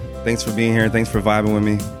 but hey, thanks for being here. Thanks for vibing with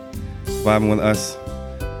me, vibing with us.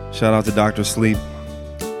 Shout out to Doctor Sleep.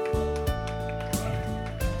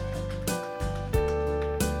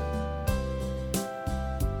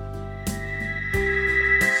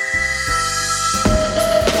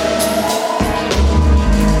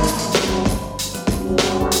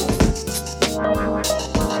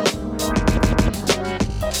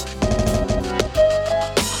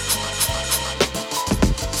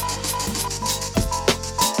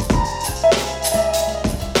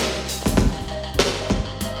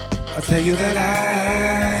 I'll tell you that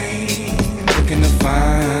I'm looking to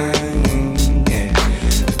find, yeah,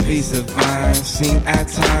 a peace of mind. Seen at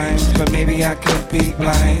times, but maybe I could be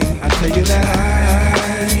blind. I'll tell you that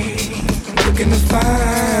I'm looking to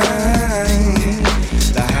find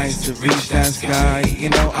the heights to reach that sky. You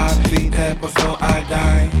know I'll be there before I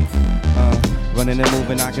die. Running and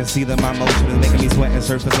moving, I can see that my motion is making me sweat and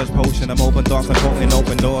search for such potion. I'm open thoughts, I'm quoting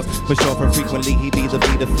open doors. For sure, for frequently, he be the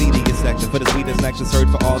fleetest section. For the sweetest next search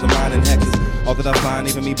for all the mind and hexes. All that I find,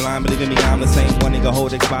 even me blind, believing me, I'm the same one. Nigga,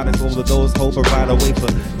 hold exotic over those hope, provide a way for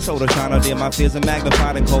shoulder shine out there. My fears are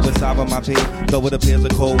magnified and cold beside of my peers. Though it appears a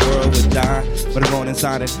cold world would die, but I'm going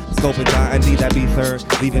inside it, scope and die, indeed that be third.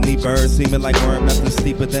 Leaving me birds, seeming like worm, nothing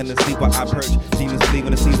steeper than the sleep where I perch. Demons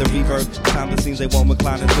leaving to see the rebirth. Time it seems they won't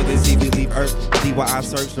recline until they see we leave earth. See why I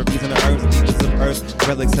search the reason the earth, deepest of earth.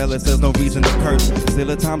 Relics tell us there's no reason to curse.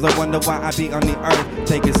 Still at times I wonder why I be on the earth.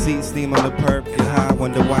 Take a seat, steam on the perp. Get high, I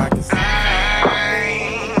wonder why. Cause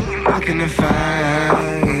I'm looking to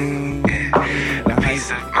find the peace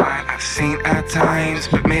of mind I've seen at times,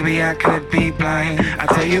 but maybe I could be blind. I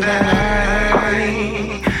tell you that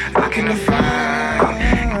I'm looking to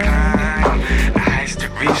find the heights to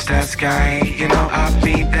reach that sky. You know I'll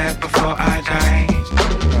be there before I die.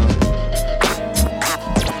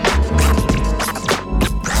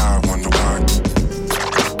 I wonder why.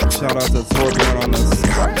 Shout out to Torbjorn on the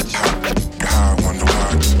scratch. I wonder why.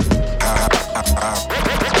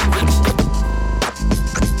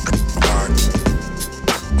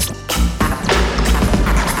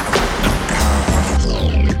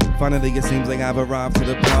 Finally, it seems like I've arrived to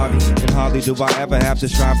the party, and hardly do I ever have to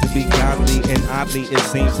strive to be godly. And oddly, it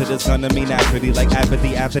seems to just come to me naturally, like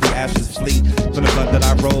apathy after the ashes flee. From the blunt that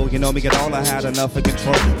I roll, you know me, get all I had, enough for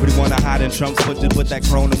control. Really wanna hide in trunks, but just with that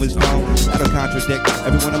Corona was gone. I don't contradict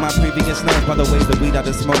every one of my previous nerves. By the way, the weed I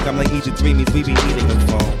just smoke, I'm like EG3 means we be eating the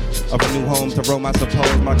phone. Of a new home to roam, I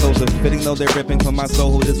suppose. My clothes are fitting, though they're ripping from my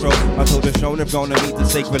soul. Who this road? I told the shoulder, gonna meet the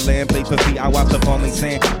sacred land. Play for feet, I watch the falling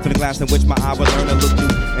sand. To the glass in which my eye will learn to look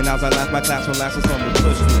through. And as I laugh, my class will last us on the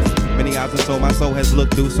push through. Many eyes and so my soul has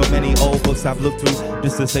looked through. So many old books I've looked through.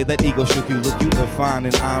 Just to say that ego shook you, look you define.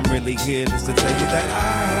 And I'm really here just to tell you that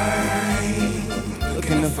I'm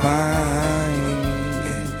looking to find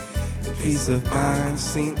the peace of mind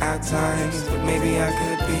seen at times, but maybe I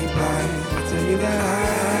could be blind. I tell you that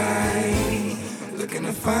I'm looking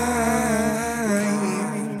to find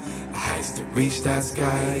the heights to reach that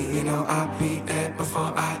sky. You know I'll be there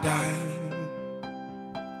before I die.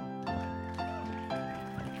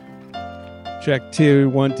 Check 2,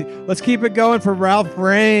 1, 2. Let's keep it going for Ralph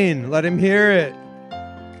Rain. Let him hear it.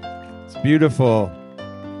 It's beautiful.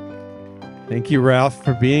 Thank you, Ralph,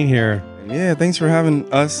 for being here. Yeah, thanks for having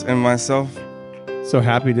us and myself. So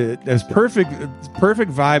happy to. It's perfect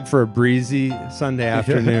vibe for a breezy Sunday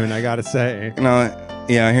afternoon. I gotta say. You know,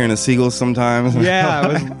 yeah, hearing the seagulls sometimes. Yeah,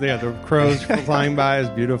 the crows flying by is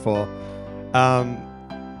beautiful.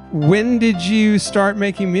 When did you start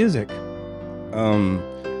making music?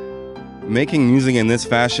 Making music in this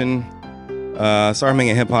fashion, started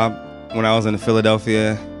making hip hop when I was in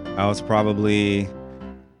Philadelphia. I was probably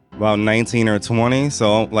about 19 or 20,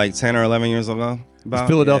 so like 10 or 11 years ago. Is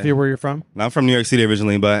Philadelphia where you're from? I'm from New York City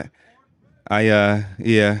originally, but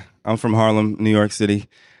I'm from Harlem, New York City,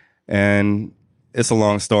 and it's a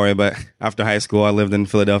long story. But after high school, I lived in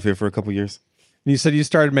Philadelphia for a couple years. You said you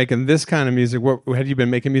started making this kind of music. What had you been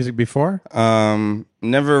making music before?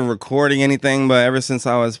 Never recording anything, but ever since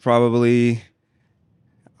I was probably,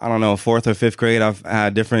 I don't know, 4th or 5th grade, I've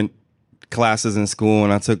had different classes in school,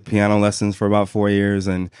 and I took piano lessons for about 4 years,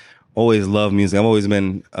 and always loved music. I've always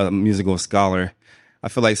been a musical scholar. I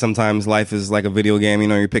feel like sometimes life is like a video game. You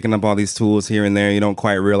know, you're picking up all these tools here and there. You don't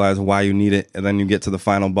quite realize why you need it, and then you get to the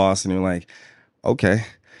final boss, and you're like, okay,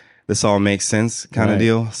 this all makes sense, kind of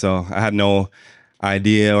deal. So I had no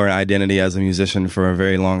idea or identity as a musician for a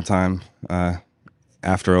very long time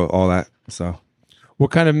after all that. So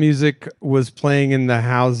what kind of music was playing in the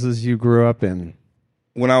houses you grew up in?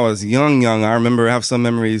 When I was young, I remember I have some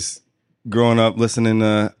memories growing up listening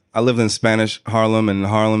to, I lived in Spanish Harlem, and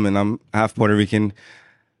I'm half Puerto Rican.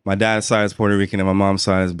 My dad's side is Puerto Rican and my mom's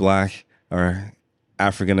side is black or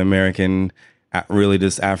African American, really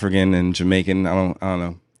just African and Jamaican. I don't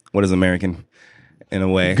know. What is American? In a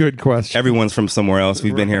way. Good question. Everyone's from somewhere else.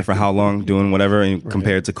 We've been here for how long doing whatever, and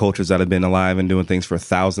compared to cultures that have been alive and doing things for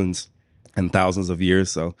thousands and thousands of years.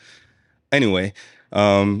 So anyway,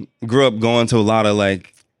 grew up going to a lot of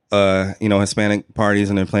like, Hispanic parties,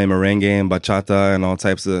 and they're playing merengue and bachata and all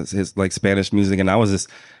types of like Spanish music. And I was just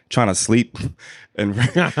trying to sleep, and they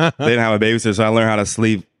didn't have a babysitter. So I learned how to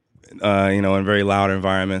sleep, in very loud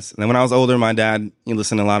environments. And then when I was older, my dad,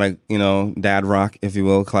 listened to a lot of, dad rock, if you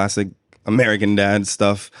will, classic American dad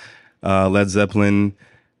stuff, Led Zeppelin,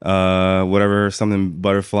 something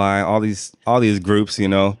Butterfly, all these groups,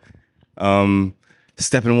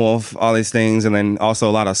 Steppenwolf, all these things, and then also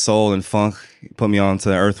a lot of soul and funk. Put me on to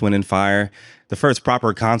Earth, Wind, and Fire. The first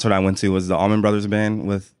proper concert I went to was the Allman Brothers Band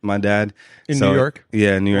with my dad. In New York?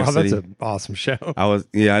 Yeah, New York City. That's an awesome show. I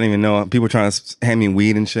didn't even know. People were trying to hand me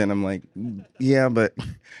weed and shit, and I'm like, yeah, but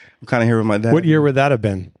I'm kind of here with my dad. What year would that have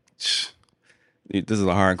been? This is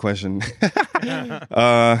a hard question.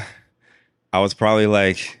 I was probably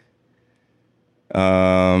like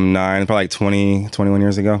 9, probably like 20, 21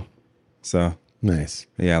 years ago. So Nice.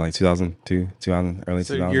 Yeah, like 2002, 2000, early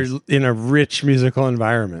So 2000s. you're in a rich musical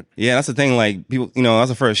environment. Yeah, that's the thing. Like people, that was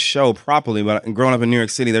the first show properly. But growing up in New York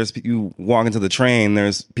City, you walk into the train.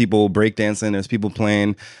 There's people breakdancing. There's people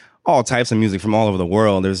playing all types of music from all over the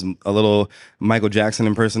world. There's a little Michael Jackson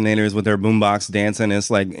impersonators with their boombox dancing. It's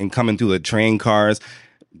like and coming through the train cars,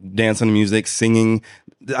 dancing to music, singing.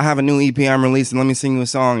 I have a new EP I'm releasing. Let me sing you a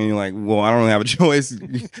song. And you're like, well, I don't really have a choice.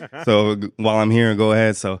 So while I'm here, go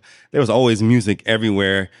ahead. So there was always music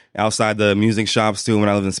everywhere outside the music shops too. When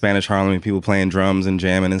I lived in Spanish Harlem, people playing drums and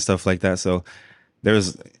jamming and stuff like that. So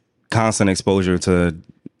there's constant exposure to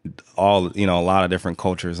all, a lot of different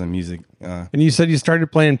cultures and music. And you said you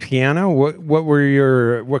started playing piano.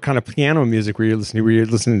 What kind of piano music were you listening to? Were you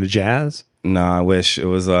listening to jazz? No, I wish it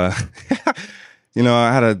was, I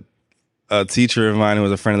had a teacher of mine who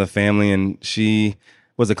was a friend of the family, and she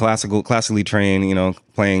was classically trained,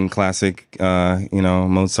 playing classic,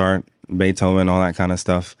 Mozart, Beethoven, all that kind of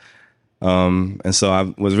stuff. And so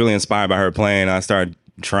I was really inspired by her playing. I started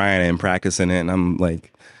trying it and practicing it, and I'm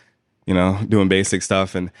like, doing basic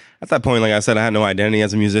stuff. And at that point, like I said, I had no identity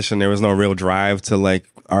as a musician. There was no real drive to like,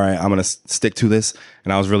 all right, I'm going to stick to this.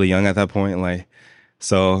 And I was really young at that point.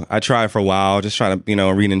 So I tried for a while, just trying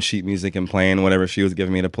to, reading sheet music and playing whatever she was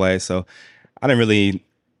giving me to play. So I didn't really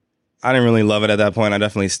love it at that point. I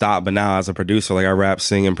definitely stopped. But now as a producer, like I rap,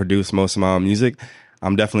 sing, and produce most of my own music.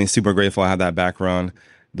 I'm definitely super grateful I had that background.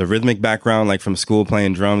 The rhythmic background, like from school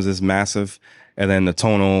playing drums, is massive. And then the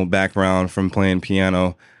tonal background from playing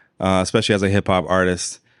piano, especially as a hip hop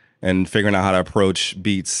artist, and figuring out how to approach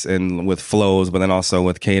beats and with flows, but then also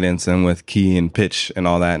with cadence and with key and pitch and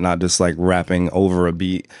all that, not just like rapping over a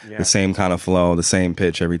beat, the same kind of flow, the same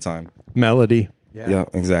pitch every time. Melody. Yeah,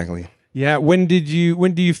 exactly. Yeah. When do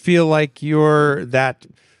you feel like that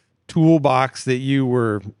toolbox that you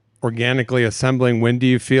were organically assembling, when do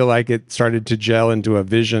you feel like it started to gel into a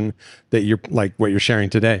vision that you're like what you're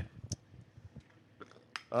sharing today?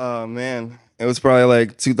 Oh man, it was probably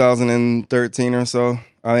like 2013 or so.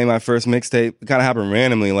 I made my first mixtape. It kind of happened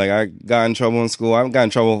randomly. Like I got in trouble in school. I got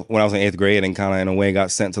in trouble when I was in 8th grade and kind of in a way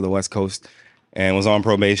got sent to the West Coast and was on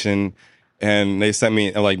probation. And they sent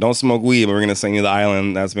me like, don't smoke weed, but we're going to send you to the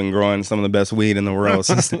island that's been growing some of the best weed in the world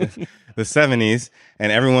since the 70s.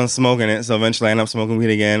 And everyone's smoking it. So eventually I ended up smoking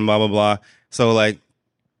weed again, blah, blah, blah. So like,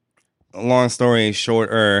 long story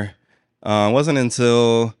shorter, it wasn't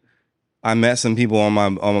until I met some people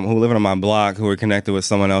who live on my block who were connected with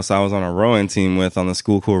someone else I was on a rowing team with on the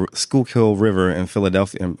Schuylkill River in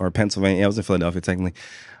Philadelphia or Pennsylvania. Yeah, I was in Philadelphia technically.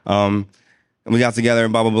 And we got together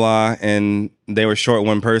and blah, blah, blah. And they were short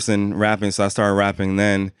one person rapping. So I started rapping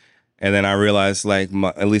then. And then I realized like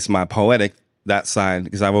at least my poetic, that side,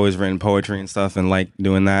 because I've always written poetry and stuff and like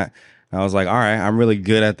doing that. I was like, all right, I'm really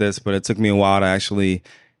good at this, but it took me a while to actually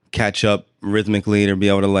catch up rhythmically to be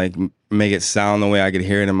able to like make it sound the way I could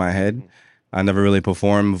hear it in my head. I never really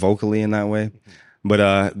performed vocally in that way.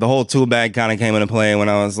 But the whole tool bag kind of came into play when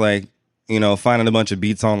I was like, finding a bunch of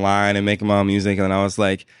beats online and making my own music. And I was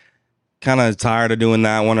like, kind of tired of doing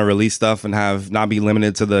that. I want to release stuff and not be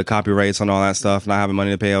limited to the copyrights and all that stuff, not having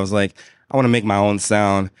money to pay. I was like, I want to make my own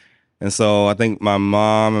sound. And so I think my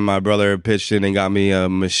mom and my brother pitched in and got me a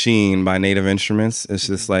machine by Native Instruments. It's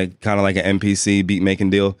just like kind of like an MPC beat making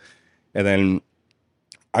deal. And then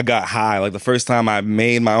I got high. Like the first time I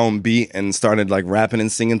made my own beat and started like rapping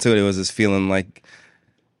and singing to it, it was just feeling like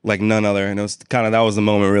none other. And it was that was the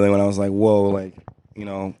moment really when I was like, whoa, like,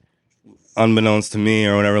 unbeknownst to me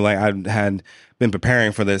or whatever, like I had been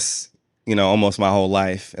preparing for this, almost my whole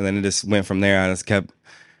life. And then it just went from there. I just kept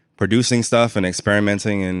producing stuff and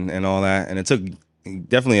experimenting and all that. And it took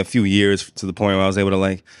definitely a few years to the point where I was able to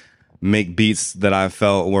like make beats that I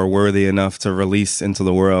felt were worthy enough to release into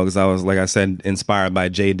the world. Because I was, like I said, inspired by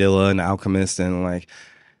Jay Dilla and Alchemist and like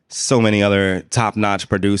so many other top-notch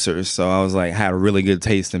producers. So I was like, had a really good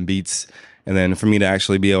taste in beats. And then for me to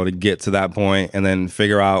actually be able to get to that point and then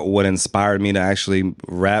figure out what inspired me to actually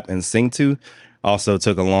rap and sing to also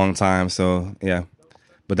took a long time. So yeah.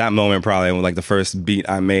 But that moment probably was like the first beat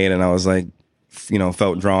I made, and I was like,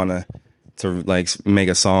 felt drawn to like make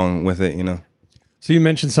a song with it, So you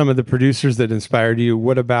mentioned some of the producers that inspired you.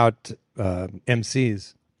 What about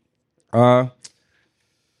MCs?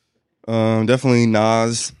 Definitely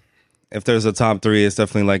Nas. If there's a top three, it's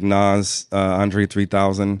definitely like Nas, Andre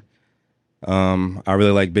 3000. I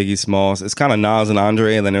really like Biggie Smalls. It's kind of Nas and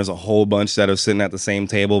Andre, and then there's a whole bunch that are sitting at the same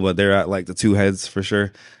table, but they're at like the two heads for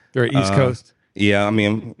sure. They're East Coast. Yeah, I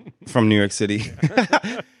mean, I'm from New York City.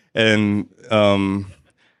 And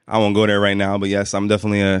I I won't go there right now, but yes, I'm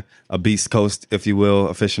definitely a Beast Coast, if you will,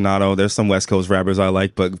 aficionado. There's some West Coast rappers I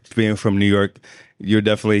like, but being from New York, you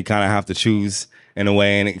definitely kind of have to choose in a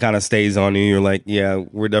way, and it kind of stays on you. You're like, yeah,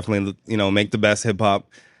 we're definitely, make the best hip hop.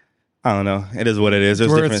 I don't know. It is what it is.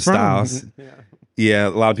 There's different styles. Yeah, a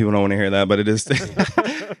lot of people don't want to hear that, but it is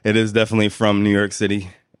it is definitely from New York City,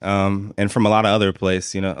 and from a lot of other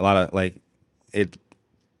places. A lot of like it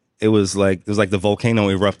was like the volcano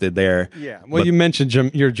erupted there. Yeah. Well, you mentioned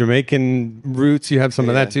your Jamaican roots. You have some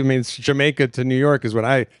of that too. I mean, it's Jamaica to New York is what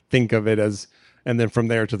I think of it as, and then from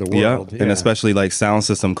there to the world. Yeah. And especially like sound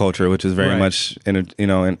system culture, which is very much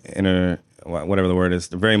whatever the word is,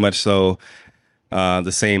 very much so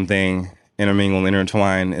the same thing, intermingle,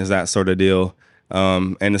 intertwine is that sort of deal.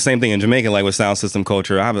 And the same thing in Jamaica, like with sound system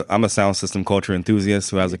culture. I'm a sound system culture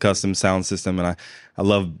enthusiast who has a custom sound system, and I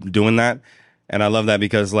love doing that. And I love that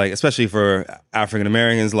because, like, especially for African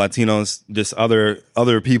Americans, Latinos, just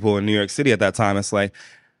other people in New York City at that time, it's like,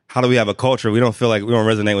 how do we have a culture? We don't feel like we don't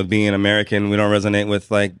resonate with being American. We don't resonate with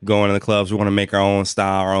like going to the clubs. We want to make our own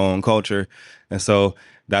style, our own culture. And so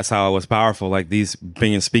that's how it was powerful. Like these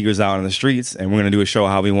bringing speakers out in the streets, and we're going to do a show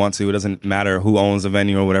how we want to. It doesn't matter who owns the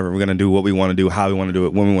venue or whatever. We're going to do what we want to do, how we want to do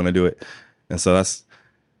it, when we want to do it. And so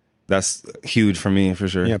that's huge for me, for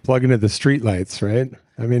sure. Yeah, plug into the street lights, right?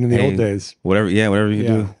 I mean, in the old days. Whatever you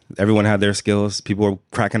do. Everyone had their skills. People were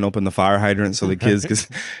cracking open the fire hydrant so the kids could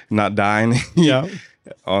not die. Yeah.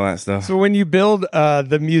 All that stuff. So when you build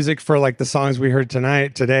the music for like the songs we heard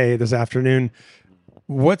today, this afternoon,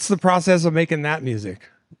 what's the process of making that music?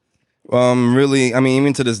 Really, I mean,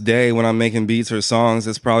 even to this day, when I'm making beats or songs,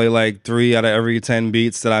 it's probably like 3 out of every 10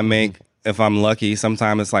 beats that I make. If I'm lucky,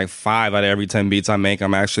 sometimes it's like 5 out of every 10 beats I make.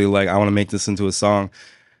 I'm actually like, I want to make this into a song.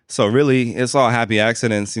 So really, it's all happy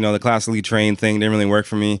accidents. The classically trained thing didn't really work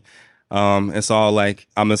for me. It's all like,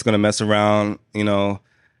 I'm just going to mess around.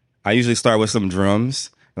 I usually start with some drums,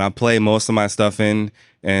 and I play most of my stuff in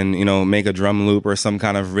and, make a drum loop or some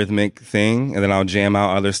kind of rhythmic thing. And then I'll jam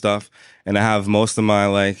out other stuff. And I have most of my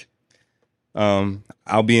like,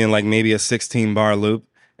 I'll be in like maybe a 16 bar loop,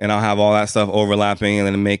 and I'll have all that stuff overlapping and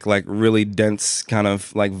then make like really dense kind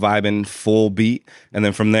of like vibing full beat. And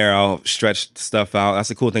then from there, I'll stretch stuff out. That's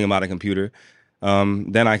the cool thing about a computer.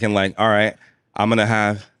 Then I can like, all right, I'm going to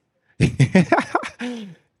have...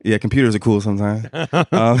 Yeah, computers are cool sometimes.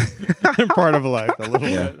 Part of life, a little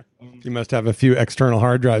bit. You must have a few external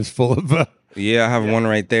hard drives full of... Yeah, I have one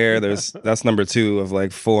right there. That's number 2 of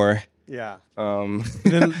like 4. Yeah.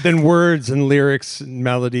 Then words and lyrics, and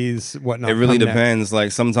melodies, whatnot. It really depends.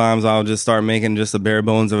 Like sometimes I'll just start making just the bare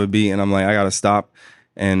bones of a beat, and I'm like, I gotta stop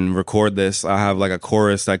and record this. I have like a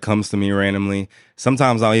chorus that comes to me randomly.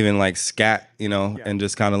 Sometimes I'll even like scat, and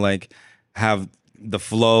just kind of like have the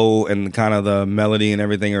flow and kind of the melody and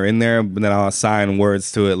everything are in there, but then I'll assign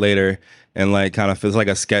words to it later, and like kind of feels like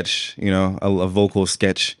a sketch, a vocal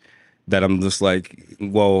sketch. That I'm just like,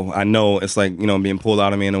 whoa, I know it's like, being pulled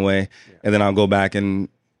out of me in a way. And then I'll go back and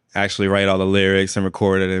actually write all the lyrics and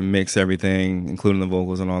record it and mix everything, including the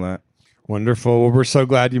vocals and all that. Wonderful. Well, we're so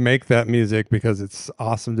glad you make that music because it's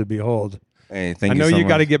awesome to behold. Hey, thank you. I know you much.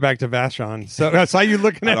 got to get back to Vashon. So I saw you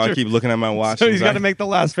looking at I keep looking at my watch. So he's got to make the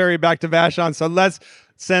last ferry back to Vashon. So let's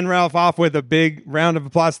send Ralph off with a big round of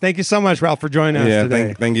applause. Thank you so much, Ralph, for joining us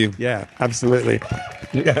today. Thank you. Yeah, absolutely.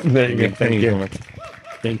 Yeah, there you go. Thank you.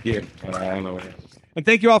 Thank you. And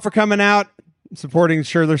thank you all for coming out, supporting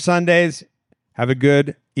Scherler Sundays. Have a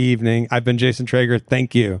good evening. I've been Jason Traeger.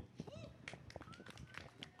 Thank you.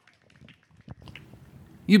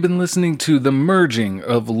 You've been listening to the merging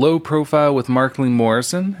of Low Profile with Markling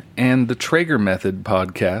Morrison and the Traegermethod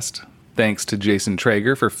podcast. Thanks to Jason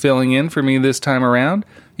Traeger for filling in for me this time around.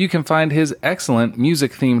 You can find his excellent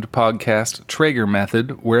music-themed podcast,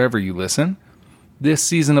 Traegermethod, wherever you listen. This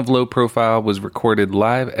season of Low Profile was recorded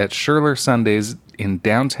live at Scherler Sundays in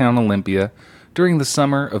downtown Olympia during the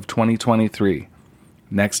summer of 2023.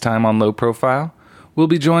 Next time on Low Profile, we'll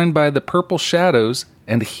be joined by the Purple Shadows,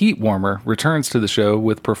 and Heat Warmer returns to the show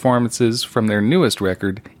with performances from their newest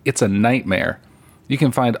record, It's a Nightmare. You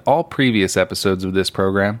can find all previous episodes of this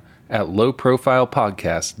program at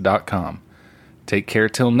lowprofilepodcast.com. Take care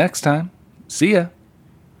till next time. See ya.